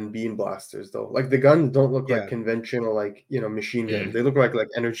railgun and beam blasters though. Like the guns don't look like conventional like machine guns. They look like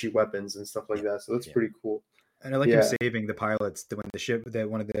energy weapons and stuff like that. So that's pretty cool. And I like him saving the pilots when the ship that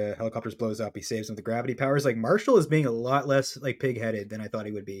one of the helicopters blows up. He saves them with the gravity powers. Like Marshall is being a lot less like pig-headed than I thought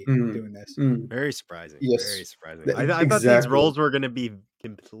he would be doing this. Very surprising. Yes. Very surprising. I thought these roles were going to be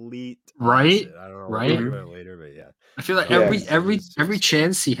complete right. Opposite. I don't know. Right. We'll talk about it later, but yeah. I feel like every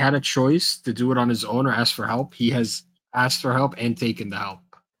chance he had a choice to do it on his own or ask for help, he has asked for help and taken the help.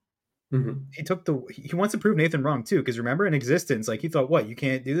 He wants to prove Nathan wrong too, because remember in Existence, like he thought, what, you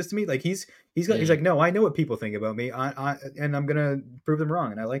can't do this to me? Like he's like, no, I know what people think about me, and I'm gonna prove them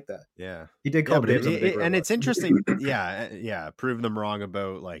wrong, and I like that. Yeah, he did call dibs on the big and it's interesting. Prove them wrong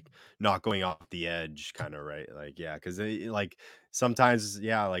about like not going off the edge, kind of, right? Like because like sometimes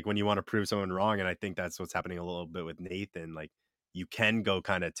like when you want to prove someone wrong, and I think that's what's happening a little bit with Nathan, like you can go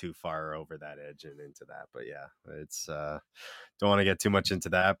kind of too far over that edge and into that. But yeah, it's don't want to get too much into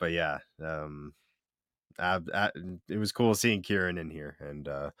that, but yeah, it was cool seeing Kieran in here, and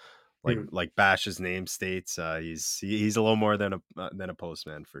like Bash's name states, he's a little more than a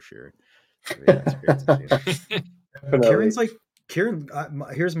postman for sure. So, yeah, it's great to see him. Kieran,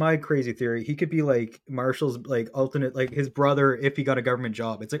 here's my crazy theory. He could be like Marshall's like alternate, like his brother if he got a government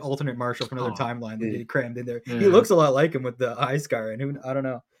job. It's like alternate Marshall from another timeline that he crammed in there. Yeah. He looks a lot like him with the eye scar, and I don't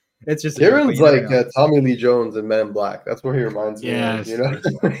know. It's just Kieran's you never like know. Tommy Lee Jones in Men in Black. That's what he reminds me of. Yes. You know,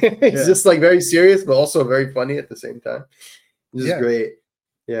 he's just like very serious, but also very funny at the same time. This is great.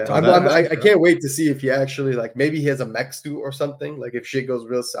 Yeah, I can't wait to see if he actually like maybe he has a mech suit or something. Like if shit goes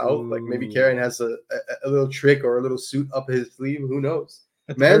real south, like maybe Kieran has a little trick or a little suit up his sleeve. Who knows?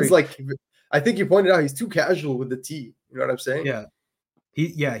 Man's like, I think you pointed out he's too casual with the T. You know what I'm saying? Yeah.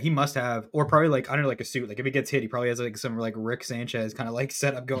 He must have, or probably like I don't know, like a suit. Like if he gets hit, he probably has like some like Rick Sanchez kind of like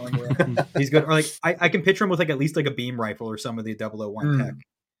setup going where he's good. Or like I can picture him with like at least like a beam rifle or some of the 001 tech.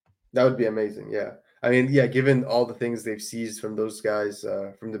 That would be amazing. Yeah, I mean, yeah, given all the things they've seized from those guys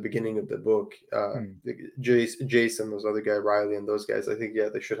from the beginning of the book, Jason, those other guy, Riley, and those guys, I think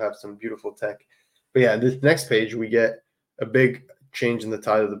they should have some beautiful tech. But yeah, this next page we get a big change in the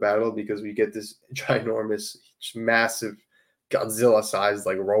tide of the battle because we get this ginormous, massive Godzilla-sized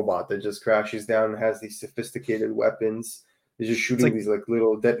like robot that just crashes down and has these sophisticated weapons. He's just shooting these like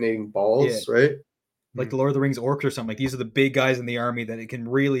little detonating balls, right? Like the Lord of the Rings orcs or something. Like these are the big guys in the army that it can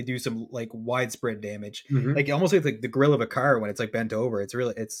really do some like widespread damage. Like almost like the grill of a car when it's like bent over.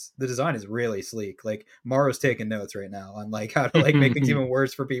 It's the design is really sleek. Like Maro's taking notes right now on like how to like make things even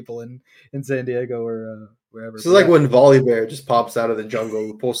worse for people in San Diego or wherever. So like when Volibear just pops out of the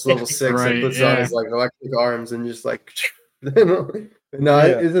jungle, post level 6 and puts on his like electric arms and just like this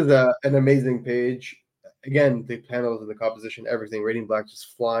is an amazing page. Again, the panels and the composition, everything, Radiant Black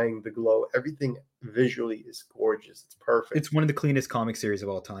just flying, the glow, everything visually is gorgeous. It's perfect. It's one of the cleanest comic series of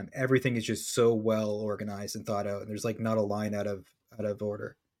all time. Everything is just so well organized and thought out, and there's like not a line out of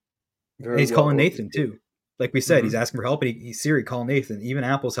order. And he's calling Nathan too. Like we said, he's asking for help, and he's Siri, call Nathan. Even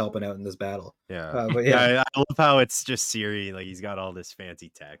Apple's helping out in this battle. Yeah, I love how it's just Siri. Like he's got all this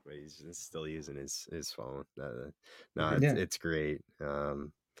fancy tech, but he's just still using his phone. It's great.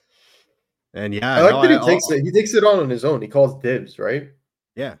 And yeah, I like that he takes it on his own. He calls dibs, right?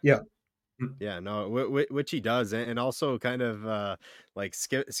 Yeah. No, which he does, and also kind of like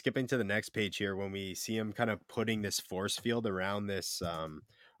skipping to the next page here when we see him kind of putting this force field around this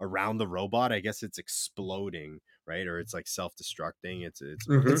around the robot. I guess it's exploding, right? Or it's like self-destructing.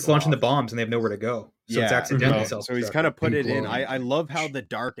 It's launching the bombs and they have nowhere to go. So it's accidentally self-destructing. So he's kind of put it in. I love how the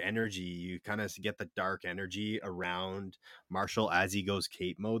dark energy, you kind of get the dark energy around Marshall as he goes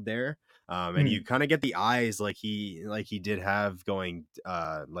cape mode there. And you kind of get the eyes like he did have going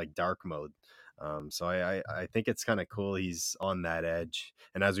like dark mode. So I think it's kind of cool he's on that edge.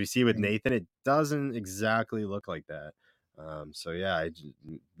 And as we see with Nathan, it doesn't exactly look like that. So yeah,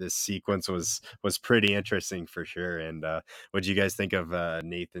 this sequence was pretty interesting for sure. And what do you guys think of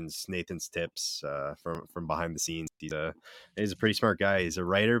Nathan's tips from behind the scenes? He's a pretty smart guy. He's a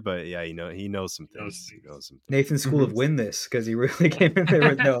writer, but yeah, he knows some things. Nathan's school of win this because he really came in there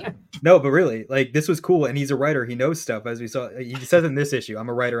with no, but really like this was cool. And he's a writer. He knows stuff, as we saw. He says in this issue, "I'm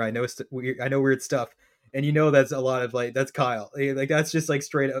a writer. I know I know weird stuff." And that's a lot of like that's Kyle. Like that's just like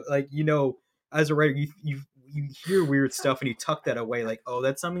straight up like as a writer you hear weird stuff and you tuck that away like, oh,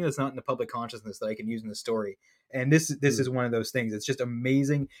 that's something that's not in the public consciousness that I can use in the story. And this is one of those things. It's just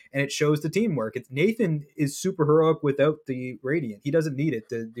amazing, and it shows the teamwork. Nathan is super heroic without the Radiant. He doesn't need it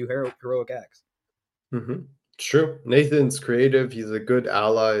to do heroic acts. It's true. Nathan's creative. He's a good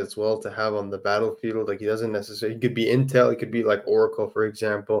ally as well to have on the battlefield. Like he doesn't necessarily. He could be Intel. He could be like Oracle, for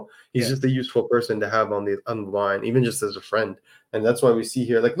example. He's just a useful person to have on the line, even just as a friend. And that's why we see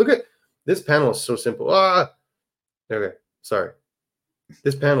here. Like, look at this panel. Is so simple. Okay, sorry.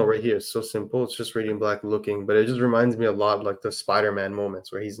 This panel right here is so simple. It's just Radiant Black looking, but it just reminds me a lot like the Spider-Man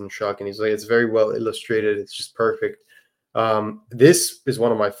moments where he's in shock and he's like, it's very well illustrated. It's just perfect. This is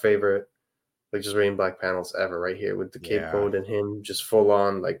one of my favorite, like just Radiant Black panels ever right here with the cape mode and him just full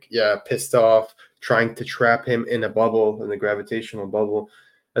on, like, pissed off, trying to trap him in a bubble, in the gravitational bubble.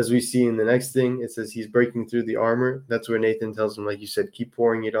 As we see in the next thing, it says he's breaking through the armor. That's where Nathan tells him, like you said, keep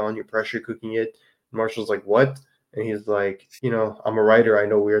pouring it on, you're pressure cooking it. Marshall's like, what? And he's like, I'm a writer. I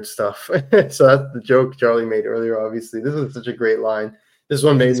know weird stuff. So that's the joke Charlie made earlier, obviously. This is such a great line. This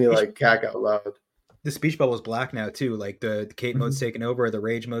one made me like cack out loud. The speech bubble is black now too. Like the cape mode's taken over, or the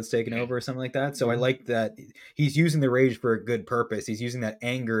rage mode's taken over, or something like that. So I like that he's using the rage for a good purpose. He's using that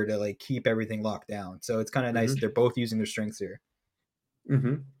anger to like keep everything locked down. So it's kind of nice. They're both using their strengths here.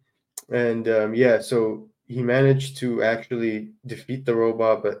 And so he managed to actually defeat the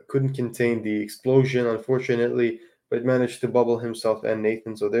robot, but couldn't contain the explosion, unfortunately, but managed to bubble himself and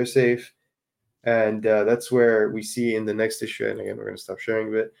Nathan, so they're safe. And that's where we see in the next issue, and again, we're going to stop sharing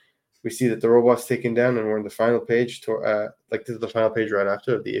a bit, we see that the robot's taken down, and we're in the final page. This is the final page right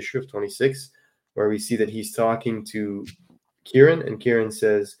after of the issue of 26, where we see that he's talking to Kieran, and Kieran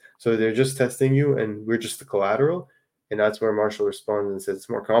says, "So they're just testing you, and we're just the collateral." And that's where Marshall responds and says, "It's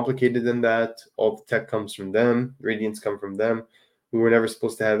more complicated than that. All the tech comes from them. Radiants come from them. We were never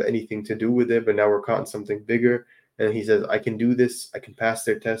supposed to have anything to do with it, but now we're caught in something bigger." And he says, "I can do this. I can pass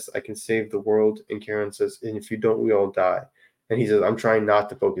their tests. I can save the world." And Kieran says, "And if you don't, we all die." And he says, "I'm trying not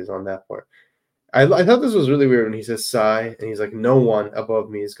to focus on that part." I thought this was really weird when he says sigh, and he's like, "No one above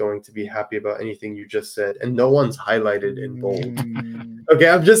me is going to be happy about anything you just said." And no one's highlighted in bold. Okay,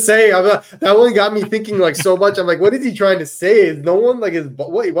 I'm just saying. That one got me thinking like so much. I'm like, what is he trying to say? Is no one like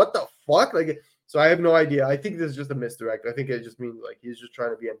wait, what the fuck? Like, so I have no idea. I think this is just a misdirect. I think it just means like he's just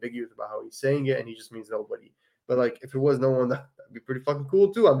trying to be ambiguous about how he's saying it, and he just means nobody. But like, if it was no one, that'd be pretty fucking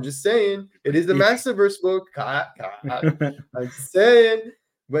cool too. I'm just saying. It is the Masterverse book. I'm just saying.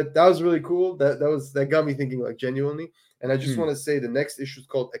 But that was really cool. That got me thinking like genuinely. And I just want to say the next issue is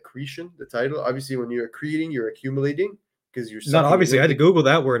called Accretion. The title, obviously, when you're accreting, you're accumulating because you're Not obviously. I had to into Google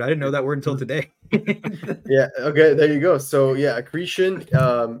that word. I didn't know that word until today. Yeah. Okay. There you go. So yeah, accretion.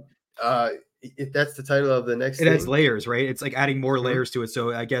 That's the title of the next It adds thing. layers, right? It's like adding more layers to it.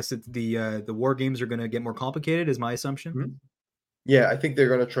 So I guess it's the war games are going to get more complicated, is my assumption. Yeah, I think they're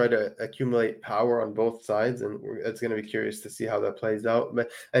going to try to accumulate power on both sides, and it's going to be curious to see how that plays out.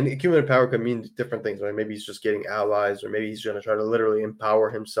 And accumulate power could mean different things, right? Maybe he's just getting allies, or maybe he's going to try to literally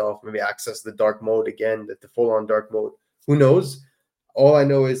empower himself, maybe access the dark mode again, the full-on dark mode. Who knows? All I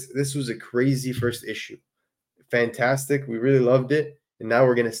know is this was a crazy first issue. Fantastic. We really loved it. And now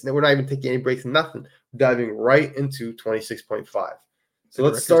we're not even taking any breaks, nothing. Diving right into 26.5. So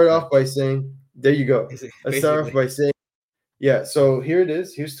let's start off by saying, there you go. Let's start off by saying, yeah, so here it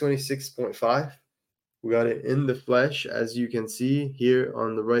is. Here's 26.5. We got it in the flesh. As you can see here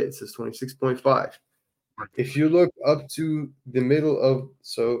on the right, it says 26.5. If you look up to the middle of,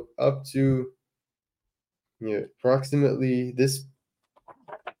 so up to approximately this,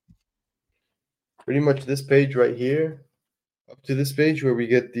 pretty much this page right here, up to this page where we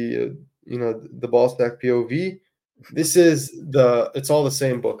get the, the ball stack POV. This is it's all the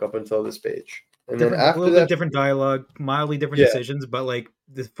same book up until this page. And then after a little that, bit different dialogue, mildly different decisions, but like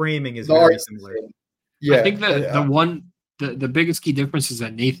the framing is very similar. Yeah, I think the biggest key difference is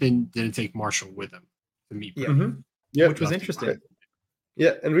that Nathan didn't take Marshall with him to meet. Yeah, which was interesting. Right.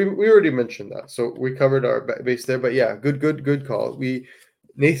 Yeah, and we already mentioned that, so we covered our base there. But yeah, good call.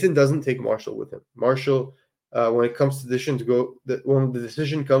 Nathan doesn't take Marshall with him. Marshall, when it comes to when the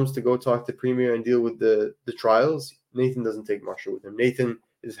decision comes to go talk to Premier and deal with the trials, Nathan doesn't take Marshall with him. Nathan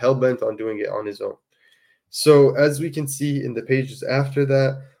is hell-bent on doing it on his own. So as we can see in the pages after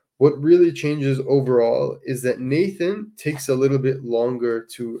that, what really changes overall is that Nathan takes a little bit longer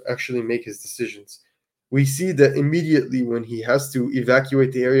to actually make his decisions. We see that immediately when he has to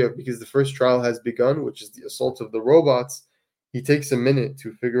evacuate the area because the first trial has begun, which is the assault of the robots, he takes a minute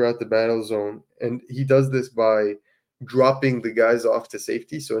to figure out the battle zone. And he does this by dropping the guys off to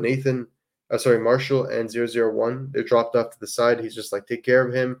safety. So Marshall and 001, they're dropped off to the side. He's just like, take care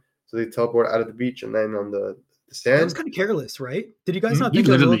of him. So they teleport out of the beach and land on the stand. That was kind of careless, right? Did you guys not think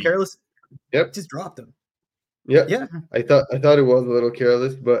it was a little careless? Yep. Just dropped him. Yeah. I thought it was a little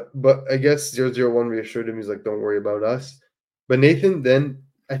careless, but I guess 001 reassured him. He's like, don't worry about us. But Nathan then,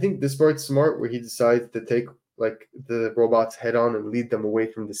 I think this part's smart where he decides to take like the robots head on and lead them away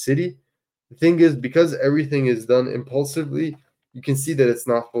from the city. The thing is, because everything is done impulsively, you can see that it's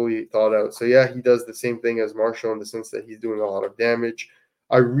not fully thought out. So yeah, he does the same thing as Marshall in the sense that he's doing a lot of damage.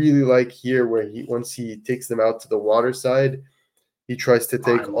 I really like here where once he takes them out to the water side, he tries to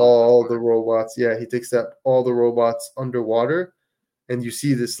take all the robots. Yeah, he takes all the robots underwater, and you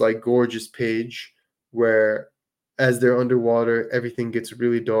see this like gorgeous page where as they're underwater, everything gets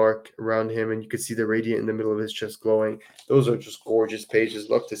really dark around him, and you can see the radiant in the middle of his chest glowing. Those are just gorgeous pages.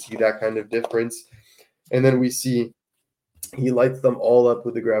 Love to see that kind of difference. And then we see he lights them all up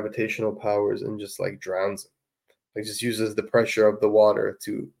with the gravitational powers and just like drowns them. Like just uses the pressure of the water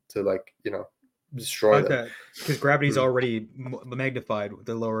to like destroy them. Because gravity's already magnified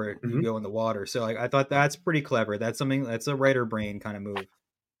the lower you go in the water. So like I thought that's pretty clever. That's a writer brain kind of move.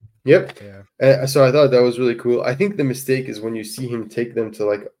 Yep. Yeah. So I thought that was really cool. I think the mistake is when you see him take them to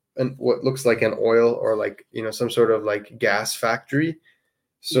like what looks like an oil or like some sort of like gas factory.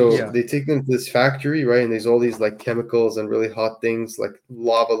 So they take them to this factory, right? And there's all these like chemicals and really hot things like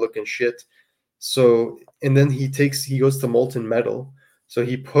lava looking shit. So, and then he goes to molten metal. So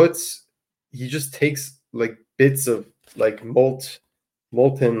he just takes like bits of like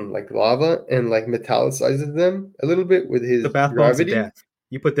molten like lava and like metallizes them a little bit with his the bath gravity. bombs of death.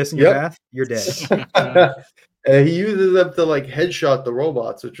 You put this in your Yep. bath, you're dead. And he uses them to like headshot the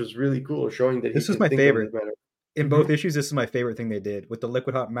robots, which was really cool, showing that This he was can my think favorite. of this matter. In Mhm. both issues, this is my favorite thing they did with the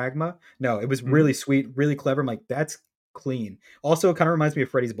liquid hot magma. No, it was Mhm. really sweet, really clever. I'm like, that's clean. Also, it kind of reminds me of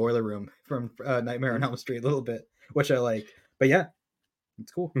Freddy's boiler room from Nightmare on Mhm. Elm Street a little bit, which I like. But yeah,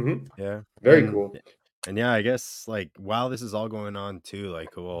 it's cool. Mhm. Yeah. Very and, cool. And yeah, I guess like while this is all going on too,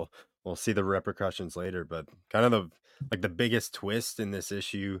 like we'll see the repercussions later, but kind of the biggest twist in this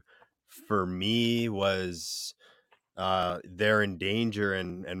issue for me was they're in danger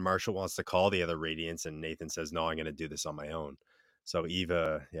and Marshall wants to call the other Radiants and Nathan says, no, I'm gonna do this on my own. So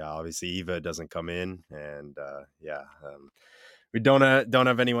Eva, obviously Eva doesn't come in, and we don't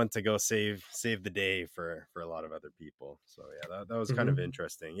have anyone to go save the day for a lot of other people. So yeah, that was kind of Mhm.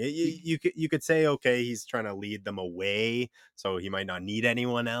 interesting. You could say, okay, he's trying to lead them away, so he might not need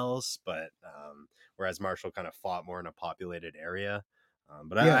anyone else, but whereas Marshall kind of fought more in a populated area.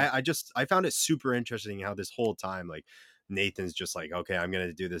 But Yeah. I found it super interesting how this whole time, like, Nathan's just like, okay, I'm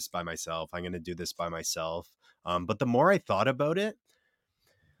gonna do this by myself, but the more I thought about it,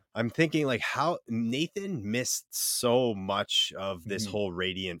 I'm thinking like how Nathan missed so much of this Mhm. whole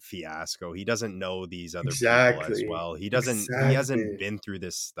Radiant fiasco. He doesn't know these other people as Exactly. well. He hasn't Exactly. been through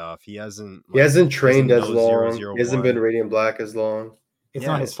this stuff. He hasn't He doesn't trained as know zero long. zero He hasn't been one. Radiant Black as long. It's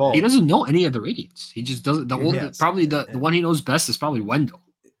not Yeah. his fault. He doesn't know any of the Radiants. He just doesn't. The Mhm. old, Yes. probably the one he knows best is probably Wendell.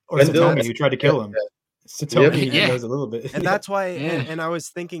 Or Wendell, Satomi, who tried to kill him. Satomi Yep. Yeah. knows a little bit. And Yeah. that's why Yeah. and I was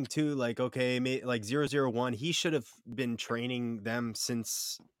thinking too, like, okay, like 001, he should have been training them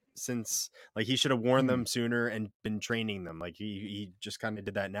since like he should have warned them sooner and been training them. Like he just kind of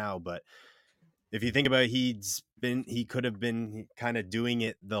did that now, but if you think about it, he could have been kind of doing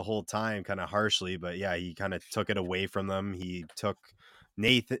it the whole time, kind of harshly, but yeah, he kind of took it away from them. He took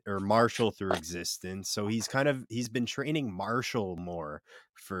Nathan or Marshall through existence, so he's been training Marshall more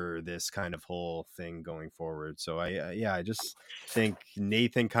for this kind of whole thing going forward. So I just think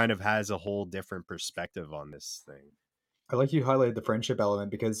Nathan kind of has a whole different perspective on this thing. I like you highlighted the friendship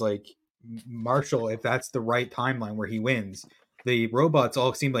element because, like, Marshall, if that's the right timeline where he wins, the robots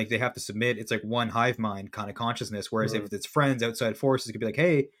all seem like they have to submit. It's like one hive mind kind of consciousness. Whereas Mhm. if it's friends, outside forces, it could be like,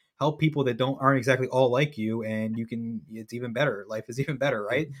 hey, help people that aren't exactly all like you, and you can. It's even better. Life is even better,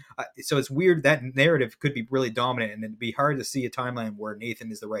 right? So it's weird that narrative could be really dominant, and it'd be hard to see a timeline where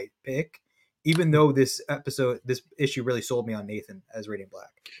Nathan is the right pick. Even though this issue really sold me on Nathan as Radiant Black.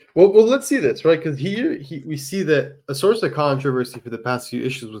 Well, let's see this, right? Because here we see that a source of controversy for the past few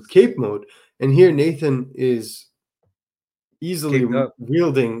issues was cape mode, and here Nathan is easily Caped up.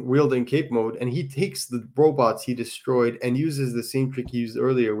 wielding cape mode, and he takes the robots he destroyed and uses the same trick he used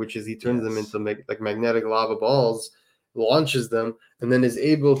earlier, which is he turns them Yes. into like magnetic lava balls, launches them, and then is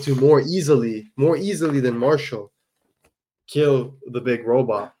able to more easily than Marshall kill the big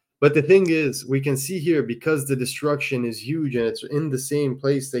robot. But the thing is, we can see here, because the destruction is huge and it's in the same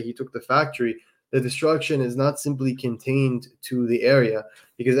place that he took the factory, the destruction is not simply contained to the area.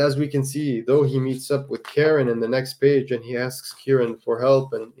 Because as we can see, though he meets up with Karen in the next page and he asks Kieran for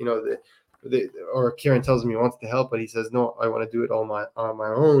help, and or Kieran tells him he wants to help, but he says, no, I want to do it on my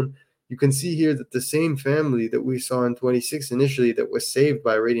own. You can see here that the same family that we saw in 26 initially that was saved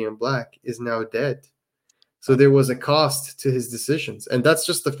by Radiant Black is now dead. So there was a cost to his decisions, and that's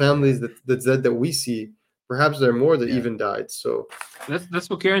just the families that we see. Perhaps there are more that even died. So That's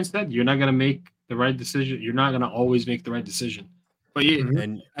what Karen said. You're not gonna make the right decision. You're not gonna always make the right decision. But yeah,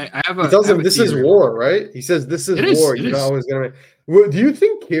 And I have he tells I have him a this is theory. war, right? He says this is It is. war. It You're not is. always gonna. Do you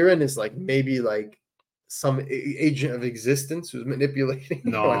think Kieran is like maybe like some agent of existence who's manipulating?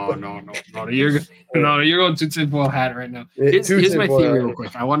 No. You're going too tinfoil hat right now. Too Here's my tinfoil theory, hat. real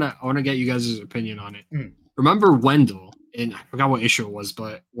quick. I wanna get you guys' opinion on it. Mm. Remember Wendell, and I forgot what issue it was,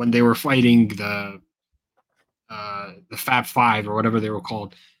 but when they were fighting the Fab Five or whatever they were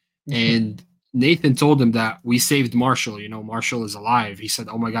called, and Nathan told him that we saved Marshall. You know, Marshall is alive. He said,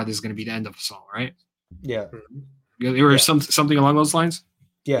 "Oh my God, this is going to be the end of us all." Right? Yeah. There were Yeah. something along those lines.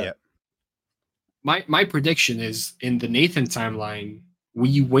 Yeah. My prediction is in the Nathan timeline,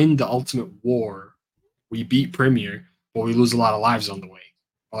 we win the ultimate war, we beat Premier, but we lose a lot of lives on the way.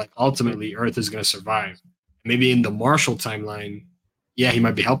 But like ultimately, Earth is going to survive. Maybe in the Marshall timeline, yeah, he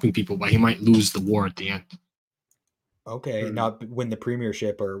might be helping people, but he might lose the war at the end. Okay, not win the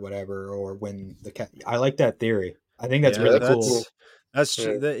premiership or whatever, or win the I like that theory. I think that's yeah, really that's cool. cool. That's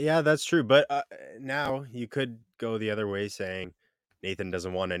true. That's true. But now you could go the other way, saying Nathan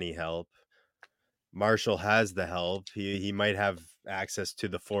doesn't want any help. Marshall has the help. He might have access to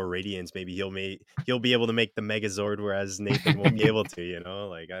the 4 Radiants. Maybe he'll be able to make the Megazord, whereas Nathan won't be able to. You know,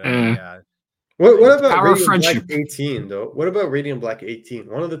 like I don't. Yeah. What about Power of Radiant Black friendship. 18 though? What about Radiant Black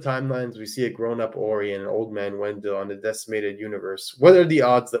 18? One of the timelines we see a grown-up Ori and an old man Wendell on the decimated universe. What are the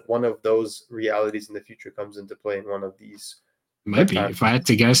odds that one of those realities in the future comes into play in one of these? Might be. If I had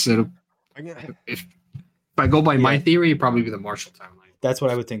to guess, if I go by my theory, it'd probably be the Marshall timeline. That's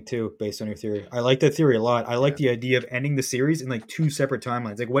what I would think too, based on your theory. I like that theory a lot. I like Yeah. the idea of ending the series in like 2 separate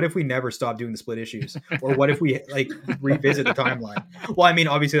timelines. Like, what if we never stop doing the split issues, or what if we like revisit the timeline? Well, I mean,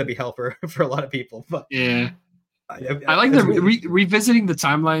 obviously that'd be hell for a lot of people, but Yeah, I I like the revisiting the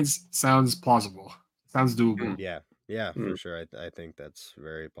timelines. Sounds plausible. Sounds doable. Yeah, for sure. I think that's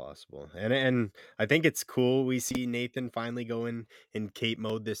very possible, and I think it's cool we see Nathan finally go in cape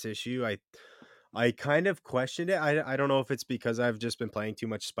mode this issue. I kind of questioned it. I don't know if it's because I've just been playing too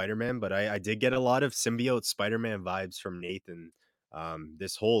much Spider-Man, but I did get a lot of symbiote Spider-Man vibes from Nathan.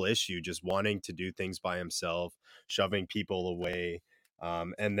 This whole issue, just wanting to do things by himself, shoving people away.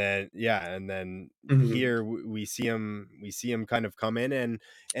 And then here we see him kind of come in,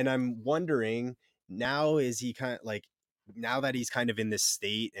 and I'm wondering now, is he kind of like, now that he's kind of in this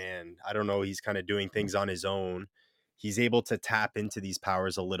state and I don't know, he's kind of doing things on his own, he's able to tap into these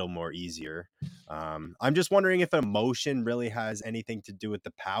powers a little more easier. I'm just wondering if emotion really has anything to do with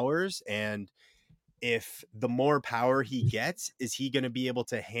the powers, and if the more power he gets, is he going to be able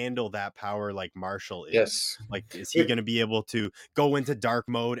to handle that power like Marshall is? Yes. Like, is he going to be able to go into dark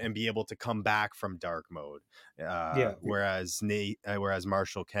mode and be able to come back from dark mode? Whereas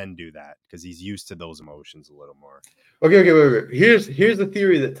Marshall can do that because he's used to those emotions a little more. Okay, wait. Here's the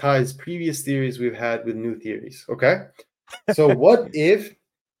theory that ties previous theories we've had with new theories. Okay, so what if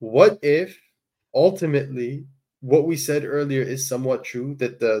ultimately what we said earlier is somewhat true,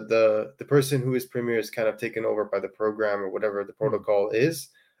 that the person who is premier is kind of taken over by the program or whatever the protocol is,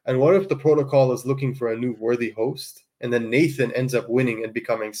 and what if the protocol is looking for a new worthy host, and then Nathan ends up winning and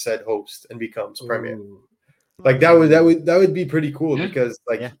becoming said host and becomes premier? Like that would be pretty cool because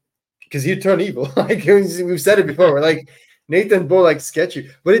because he'd turn evil. Like we've said it before. We're like Nathan Bull, like sketchy,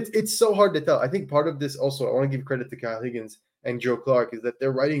 but it's so hard to tell. I think part of this also, I want to give credit to Kyle Higgins and Joe Clark, is that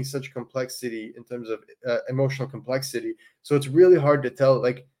they're writing such complexity in terms of emotional complexity. So it's really hard to tell.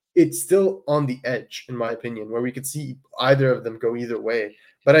 Like it's still on the edge, in my opinion, where we could see either of them go either way.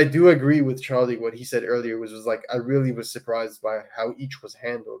 But I do agree with Charlie. What he said earlier was like, I really was surprised by how each was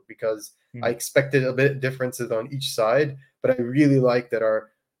handled, because I expected a bit differences on each side, but I really like that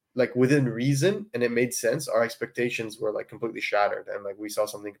our, like, within reason, and it made sense, our expectations were like completely shattered, and like we saw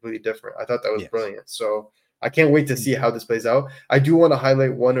something completely different. I thought that was brilliant. So I can't wait to see how this plays out. I do want to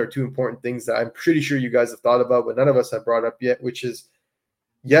highlight 1 or 2 important things that I'm pretty sure you guys have thought about, but none of us have brought up yet, which is,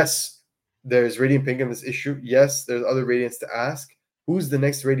 yes, there's Radiant Pink in this issue. Yes, there's other Radiants to ask. Who's the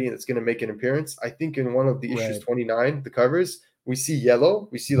next Radiant that's going to make an appearance? I think in one of the issues 29, the covers, we see yellow.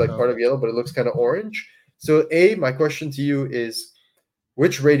 We see like part of yellow, but it looks kind of orange. So my question to you is,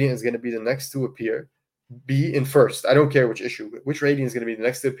 which Radiant is going to be the next to appear? B, in first, I don't care which issue, but which Radiant is going to be the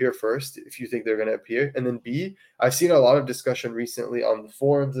next to appear first, if you think they're going to appear? And then B, I've seen a lot of discussion recently on the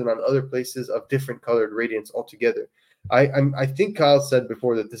forums and on other places of different colored Radiants altogether. I think Kyle said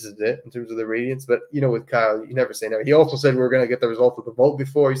before that this is it in terms of the Radiants, but you know, with Kyle, you never say never. He also said we are going to get the result of the vote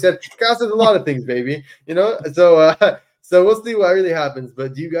before. He said Kyle says a lot of things, baby. You know, so we'll see what really happens.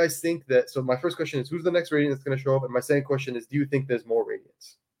 But do you guys think that? So my first question is, who's the next Radiant that's going to show up? And my second question is, do you think there's more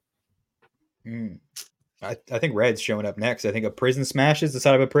Radiants? I think Red's showing up next. I think a prison smashes the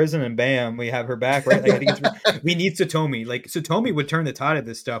side of a prison, and bam, we have her back. Right? Like, I think we need Satomi. Like Satomi would turn the tide of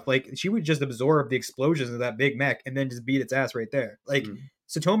this stuff. Like she would just absorb the explosions of that big mech and then just beat its ass right there. Like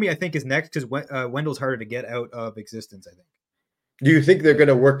Satomi, I think, is next because Wendell's harder to get out of existence. I think. Do you think they're going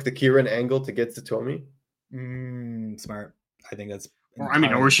to work the Kieran angle to get Satomi? Smart. I think that's.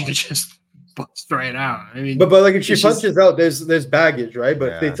 Or she could just bust right out. I mean, but like if she punches out, there's baggage, right?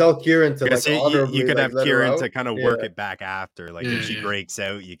 But if they tell Kieran to like honorably, you could like, have Kieran to kind of work it back after. Like if she breaks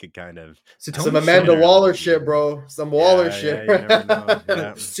out, you could kind of some Amanda Waller shit, bro. Some Waller shit. You never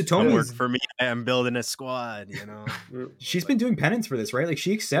know. Satomi work for me. I'm building a squad. You know, she's been doing penance for this, right? Like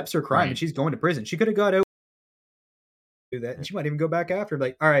she accepts her crime and she's going to prison. She could have got out. Do that, and she might even go back after.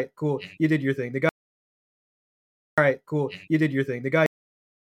 Like, all right, cool, you did your thing. The guy. All right, cool, you did your thing. The guy.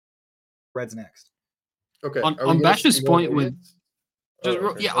 Red's next. Okay. On Bash's point with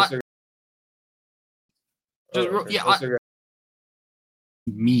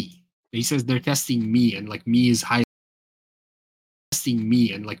me. He says they're testing me, and like me is high. Testing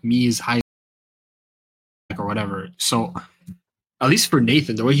me, and like me is high, or whatever. So, at least for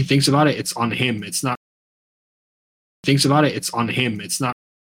Nathan, the way he thinks about it, it's on him. It's not. Thinks about it, it's on him. It's not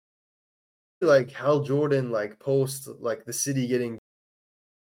like Hal Jordan, like post like the city getting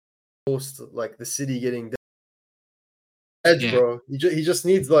post like the city getting edge, Yeah. bro. He just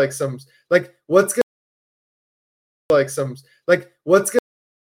needs like some like what's gonna like some like what's gonna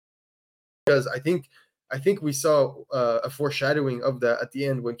because I think we saw a foreshadowing of that at the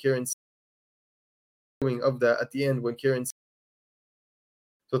end when Kieran so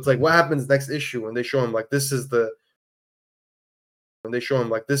it's like what happens next issue when they show him like this is the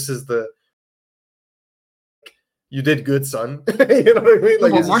you did good, son. You know what I mean? No,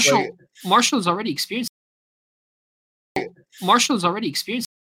 Like but it's just like Marshall's already experienced. Marshall's already experienced.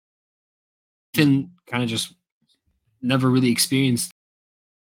 Can kind of just never really experienced.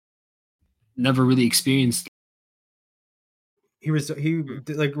 He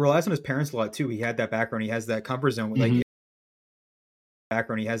like relies on his parents a lot too. He had that background. He has that comfort zone. Like Mhm.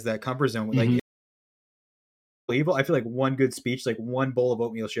 Evil. I feel like one good speech, like one bowl of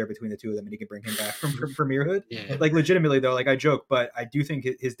oatmeal share between the two of them, and he can bring him back from premierhood. Yeah. Like legitimately though, like I joke, but I do think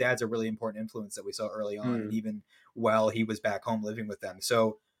his dad's a really important influence that we saw early on, and even while he was back home living with them.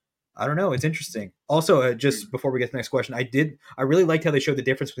 So I don't know. It's interesting. Also, just before we get to the next question, I really liked how they showed the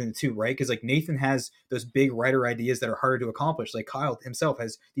difference between the two, right? Because like Nathan has those big writer ideas that are harder to accomplish. Like Kyle himself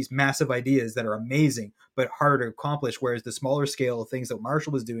has these massive ideas that are amazing, but harder to accomplish. Whereas the smaller scale things that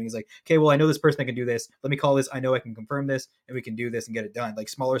Marshall was doing is like, okay, well, I know this person that can do this. Let me call this. I know I can confirm this, and we can do this and get it done. Like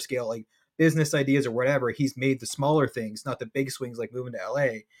smaller scale, like business ideas or whatever. He's made the smaller things, not the big swings like moving to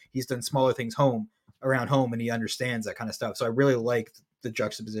LA. He's done smaller things around home, and he understands that kind of stuff. So I really like the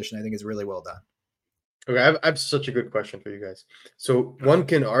juxtaposition. I think is really well done. Okay, I have such a good question for you guys. So one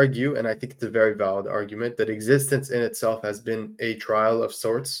can argue, and I think it's a very valid argument, that existence in itself has been a trial of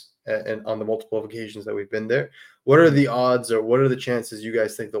sorts, and on the multiple occasions that we've been there. What are the odds, or what are the chances you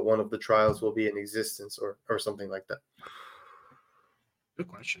guys think that one of the trials will be in existence, or something like that? Good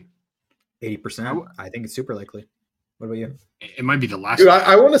question. 80%. I think it's super likely. What about you? It might be the last. Dude,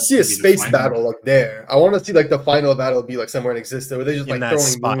 I want to see a maybe the space final. battle like there. I want to see like the final battle be like somewhere in existence where they just in like that throwing moons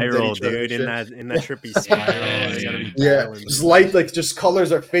at spiral, each other and dude. In shit. that trippy spiral, they gotta be Yeah, battling. just light, like just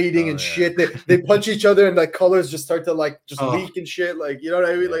colors are fading and shit. They punch each other and like colors just start to like just leak and shit. Like you know what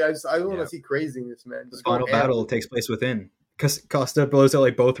I mean? Like I want to see craziness, man. The Just final battle takes place within. Because Costa blows out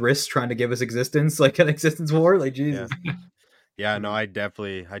like both wrists trying to give us existence, like an existence war. Like Jesus. Yeah, no, I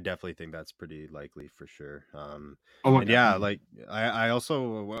definitely think that's pretty likely for sure. Oh, and yeah, like I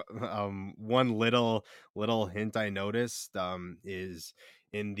also one little hint I noticed is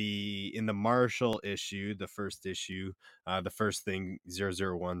in the Marshall issue, the first issue, the first thing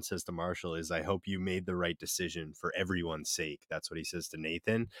 001 says to Marshall is, "I hope you made the right decision for everyone's sake." That's what he says to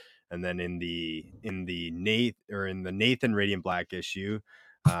Nathan. And then in the Nathan Radiant Black issue,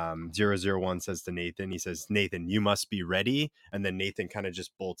 001 says to Nathan, he says, "Nathan, you must be ready." And then Nathan kind of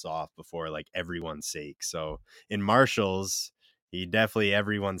just bolts off before like everyone's sake. So in Marshall's,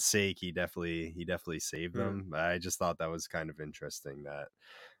 everyone's sake, he definitely saved them. I just thought that was kind of interesting that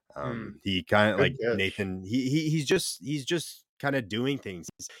he kind of like Nathan, he's just kind of doing things.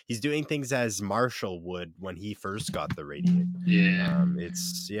 He's doing things as Marshall would when he first got the Radiant.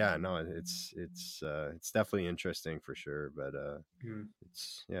 It's definitely interesting for sure, but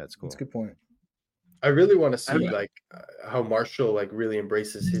it's cool. That's a good point. I really want to see like how Marshall like really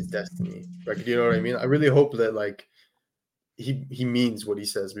embraces his destiny. Like, you know what I mean? I really hope that like he means what he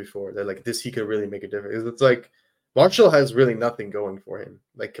says before, that like this he could really make a difference. It's like Marshall has really nothing going for him,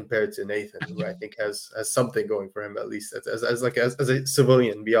 like compared to Nathan, who I think has something going for him, at least as a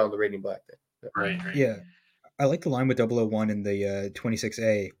civilian beyond the Radiant Black thing. Right. Yeah. I like the line with 001 in the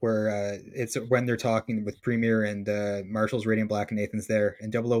 26A where it's when they're talking with Premier and Marshall's Radiant Black and Nathan's there,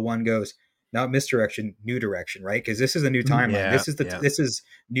 and 001 goes, not misdirection, new direction, right? Because this is a new timeline. This is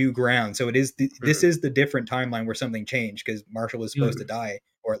new ground. So this is the different timeline where something changed because Marshall was supposed to die,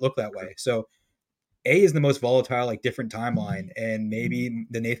 or it looked that way. So A is the most volatile, like different timeline, and maybe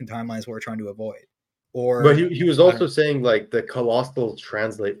the Nathan timeline is what we're trying to avoid. But he was also saying like the colossals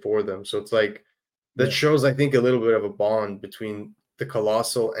translate for them, so it's like that shows, I think, a little bit of a bond between the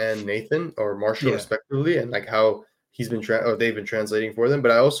Colossal and Nathan or Marshall respectively, and like how he's been they've been translating for them.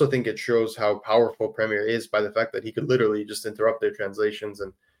 But I also think it shows how powerful Premier is by the fact that he could literally just interrupt their translations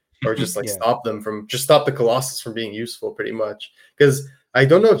or just like stop the Colossus from being useful pretty much. Because I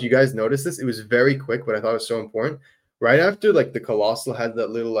don't know if you guys noticed this, it was very quick, but I thought it was so important. Right after like the Colossal had that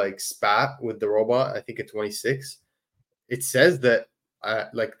little like spat with the robot, I think at 26, it says that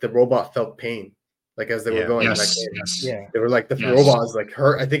like the robot felt pain, like as they were going back in. They were like the robot is like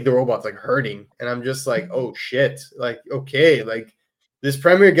hurt. I think the robot's like hurting, and I'm just like, oh shit, like okay, like this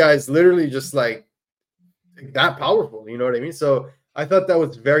Premier guy is literally just like that powerful. You know what I mean? So I thought that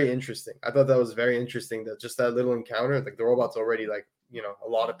was very interesting. That just that little encounter, like the robot's already like a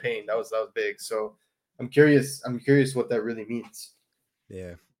lot of pain. That was big. So I'm curious what that really means.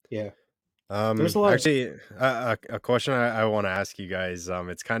 Yeah. Yeah. There's a lot. Actually, a question I want to ask you guys.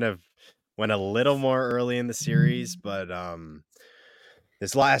 It's kind of went a little more early in the series, but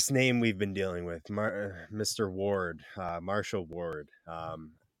this last name we've been dealing with, Mr. Ward, Marshall Ward.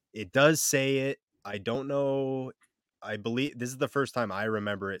 It does say it. I don't know. I believe this is the first time I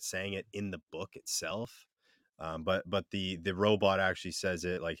remember it saying it in the book itself. But the robot actually says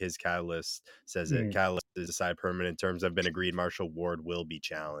it, like his catalyst says it. Catalyst is decided permanent terms have been agreed. Marshall Ward will be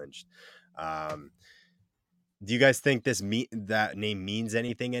challenged. Do you guys think that name means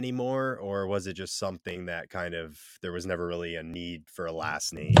anything anymore, or was it just something that kind of there was never really a need for a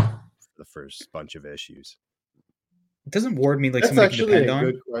last name for the first bunch of issues? Doesn't Ward mean like That's somebody you can actually depend a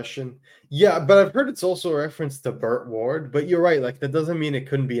on? good question. Yeah, but I've heard it's also a reference to Burt Ward. But you're right. Like that doesn't mean it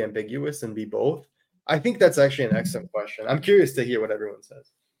couldn't be ambiguous and be both. I think that's actually an excellent question. I'm curious to hear what everyone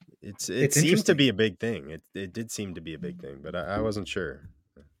says. It It's seemed to interesting. be a big thing. It did seem to be a big thing, but I wasn't sure.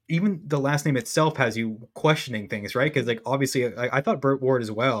 Even the last name itself has you questioning things, right? Because like obviously, I thought Burt Ward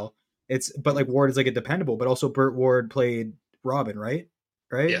as well. But like Ward is like a dependable, but also Burt Ward played Robin, right?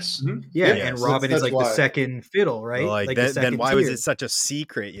 Right? Yes. Yeah, Yep. and Yes. Robin is That's like the why. second fiddle, right? Like the then second why was tier. it such a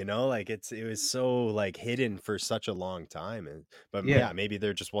secret? Like it was so like hidden for such a long time, but Yeah. maybe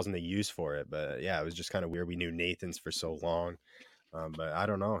there just wasn't a use for it. But yeah, it was just kind of weird. We knew Nathan's for so long. But I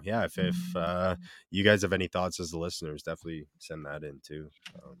don't know. Yeah, if you guys have any thoughts as the listeners, definitely send that in too.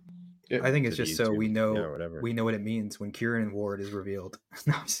 I think it's to the just so we YouTube. know Yeah, whatever. we know what it means when Kieran Ward is revealed.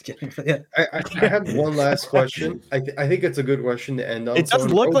 No, I'm just kidding. But yeah. I have one last question. I think it's a good question to end on. It does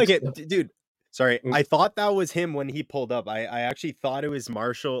in look Rogue like it, Sun- dude. Sorry, Mm. I thought that was him when he pulled up. I actually thought it was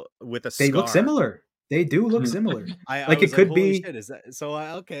Marshall with a scar. They look similar. They do look similar. I Like was it could holy be shit, is that so?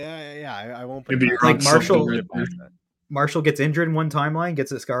 Okay, I won't put Maybe it you're past like on that. I won't Marshall- put it past that. Marshall gets injured in one timeline,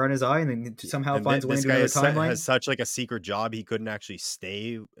 gets a scar on his eye, and then somehow And finds a way this into guy another timeline. has such like a secret job. He couldn't actually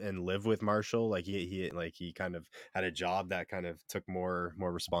stay and live with Marshall. Like he kind of had a job that kind of took more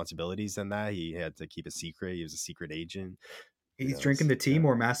responsibilities than that. He had to keep a secret. He was a secret agent. He's drinking the tea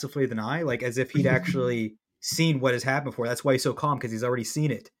more massively than I, like as if he'd actually seen what has happened before. That's why he's so calm, because he's already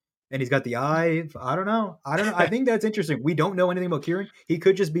seen it. And he's got the eye. I don't know. I think that's interesting. We don't know anything about Kieran. He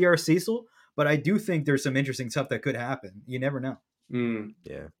could just be our Cecil, but I do think there's some interesting stuff that could happen. You never know.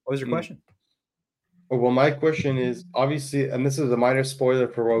 Yeah. What was your question? Oh, well, my question is obviously, and this is a minor spoiler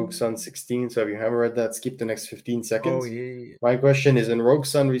for Rogue Sun 16. So if you haven't read that, skip the next 15 seconds. Oh yeah. My question is, in Rogue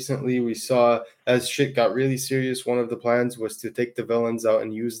Sun recently, we saw as shit got really serious, one of the plans was to take the villains out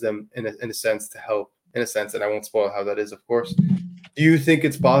and use them in a sense to help, in a sense, and I won't spoil how that is, of course. Do you think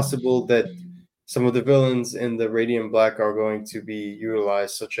it's possible that some of the villains in the Radiant Black are going to be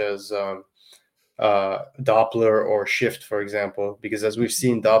utilized, such as Doppler or Shift, for example? Because as we've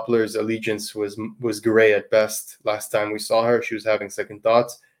seen, Doppler's allegiance was gray at best. Last time we saw her, she was having second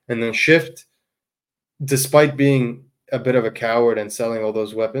thoughts. And then Shift, despite being a bit of a coward and selling all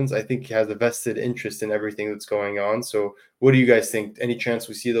those weapons, I think he has a vested interest in everything that's going on. So what do you guys think? Any chance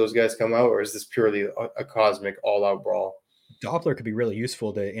we see those guys come out, or is this purely a cosmic all-out brawl? Doppler could be really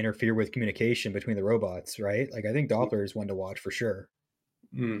useful to interfere with communication between the robots, right? Like I think Doppler is one to watch for sure.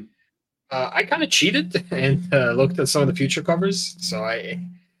 I kind of cheated and looked at some of the future covers, so I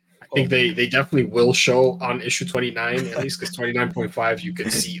think they definitely will show on issue 29 at least, because 29.5 you can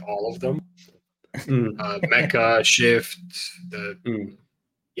see all of them. Mecha, Shift, the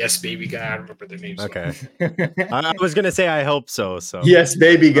Yes Baby guy. I don't remember their names. Okay. I was gonna say I hope so. So Yes,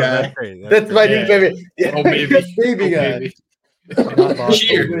 baby guy. That's great. That's my new favorite. Yeah. Oh baby, Yes, baby oh, guy. baby.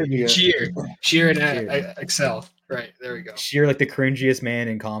 Cheer. Cheer and Excel. Right, there we go. Sheer like the cringiest man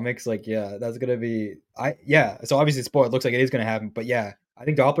in comics. Like, yeah, that's gonna be so obviously it's spoiled. It looks like it is gonna happen, but yeah, I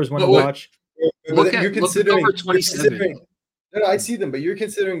think Doppler's one to watch. Look at number 27. No, I see them, but you're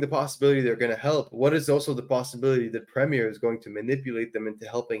considering the possibility they're going to help. What is also the possibility that Premier is going to manipulate them into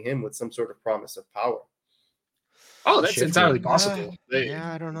helping him with some sort of promise of power? Oh, that's entirely possible.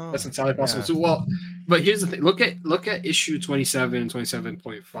 I don't know. That's entirely possible too. Well, but here's the thing. Look at issue 27 and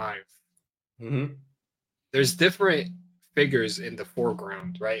 27.5. Mm-hmm. There's different figures in the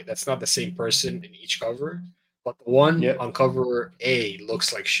foreground, right? That's not the same person in each cover, but the one on cover A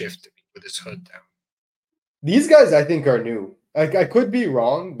looks like Shift with his hood down. These guys, I think, are new. I could be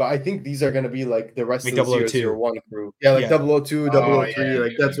wrong, but I think these are going to be like the rest of the 001 crew. Yeah, like 002, 003.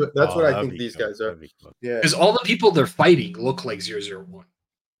 Like that's what I think these guys are. Yeah, because all the people they're fighting look like 001.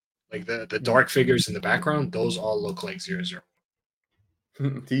 Like the dark figures in the background, those all look like 001.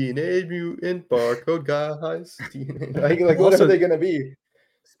 Teenage Mutant Barcode guys. Like what are they going to be?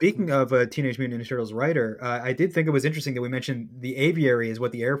 Speaking of a Teenage Mutant Ninja Turtles writer, I did think it was interesting that we mentioned the aviary is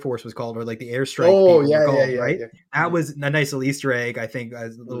what the Air Force was called, or like the airstrike Oh people were yeah, yeah, called, yeah, right? yeah. That was a nice little Easter egg, I think,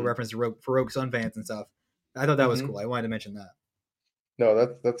 as a little Mhm. reference to for Rogue Sun fans and stuff. I thought that was Mhm. cool. I wanted to mention that.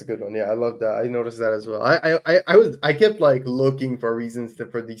 No, that's a good one. Yeah, I love that. I noticed that as well. I kept like looking for reasons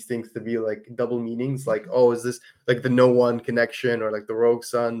for these things to be like double meanings. Like, oh, is this like the No One connection or like the Rogue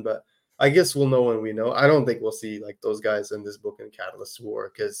Sun? But I guess we'll know when we know. I don't think we'll see like those guys in this book in Catalyst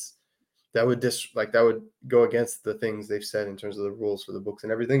War because that would go against the things they've said in terms of the rules for the books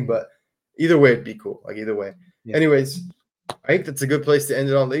and everything. But either way, it'd be cool. Like either way. Yeah. Anyways, I think that's a good place to end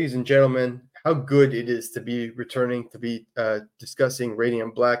it on, ladies and gentlemen. How good it is to be returning to be discussing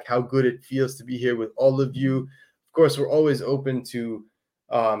Radiant Black. How good it feels to be here with all of you. Of course, we're always open to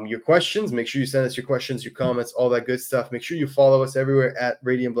your questions. Make sure you send us your questions, your comments, all that good stuff. Make sure you follow us everywhere at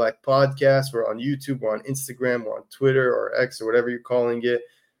Radiant Black Podcast. We're on YouTube, we're on Instagram, we're on Twitter or X or whatever you're calling it,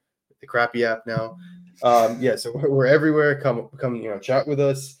 the crappy app now. Yeah, so we're everywhere. Come, chat with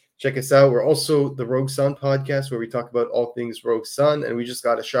us. Check us out. We're also the Rogue Sun podcast, where we talk about all things Rogue Sun, and we just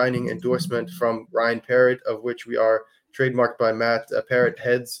got a shining endorsement from Ryan Parrott, of which we are trademarked by Matt Parrott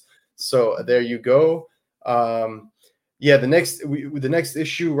Heads. So there you go. Yeah, the next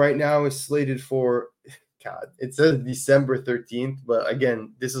issue right now is slated for, God, it says December 13th, but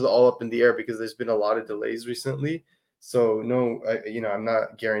again, this is all up in the air because there's been a lot of delays recently. So no, I'm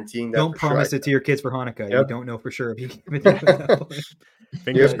not guaranteeing that. Don't for sure. promise it to your kids for Hanukkah. Yep. You don't know for sure if you give it to them at that point.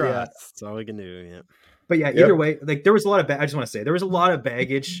 Fingers But, crossed. yeah. That's all we can do. Yeah. But yeah, Yep. either way, like there was a lot of I just want to say there was a lot of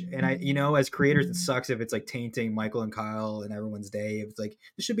baggage, and as creators, it sucks if it's like tainting Michael and Kyle and everyone's day. It's like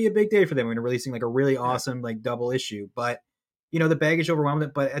this should be a big day for them when they're releasing like a really awesome like double issue, but the baggage overwhelmed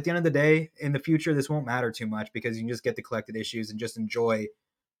it. But at the end of the day, in the future, this won't matter too much because you can just get the collected issues and just enjoy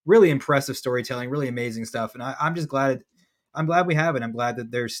really impressive storytelling, really amazing stuff. And I'm just glad. I'm glad we have it. I'm glad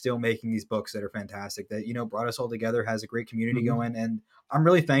that they're still making these books that are fantastic. That brought us all together, has a great community going, and I'm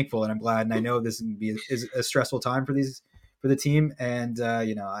really thankful. And I'm glad. And I know this can be a stressful time for the team. And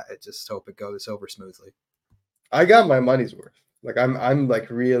I just hope it goes over smoothly. I got my money's worth. Like I'm like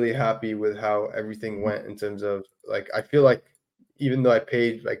really happy with how everything went in terms of like I feel like even though I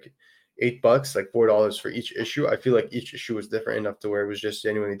paid like $8, like $4 for each issue, I feel like each issue was different enough to where it was just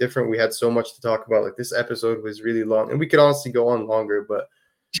genuinely different. We had so much to talk about. Like this episode was really long, and we could honestly go on longer, but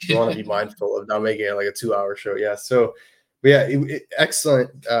we want to be mindful of not making it like a 2-hour show. Yeah. So, but yeah, excellent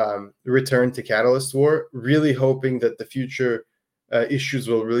return to Catalyst War. Really hoping that the future issues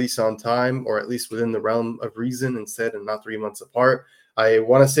will release on time, or at least within the realm of reason instead, and not 3 months apart. I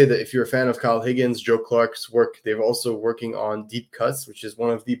want to say that if you're a fan of Kyle Higgins, Joe Clark's work, they're also working on Deep Cuts, which is one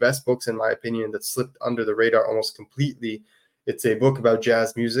of the best books, in my opinion, that slipped under the radar almost completely. It's a book about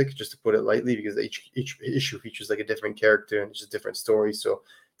jazz music, just to put it lightly, because each issue features like a different character and it's just a different story. So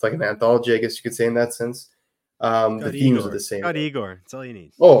it's like an anthology, I guess you could say, in that sense. The themes are the same. Got Igor. That's all you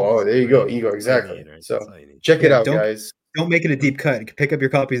need. Oh, there you go, Igor. Exactly. Need, right? So need. check it out, guys. Don't make it a deep cut. Pick up your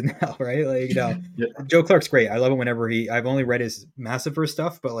copies now, right? Like, Yeah. Joe Clark's great. I love it whenever I've only read his Massive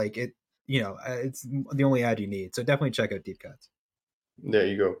stuff, but like it's the only ad you need. So definitely check out Deep Cuts. There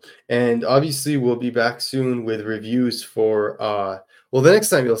you go. And obviously we'll be back soon with reviews for the next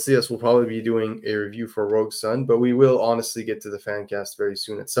time you'll see us, we'll probably be doing a review for Rogue Sun, but we will honestly get to the fan cast very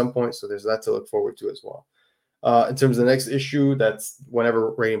soon at some point. So there's that to look forward to as well. In terms of the next issue, that's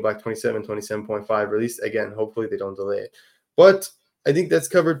whenever Radiant Black 27.5 released. Again, hopefully they don't delay it. But I think that's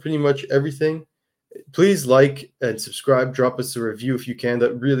covered pretty much everything. Please like and subscribe. Drop us a review if you can.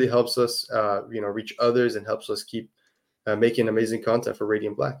 That really helps us, reach others and helps us keep making amazing content for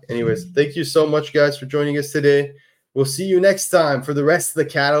Radiant Black. Anyways, thank you so much, guys, for joining us today. We'll see you next time for the rest of the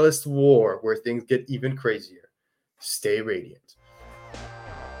Catalyst War, where things get even crazier. Stay radiant.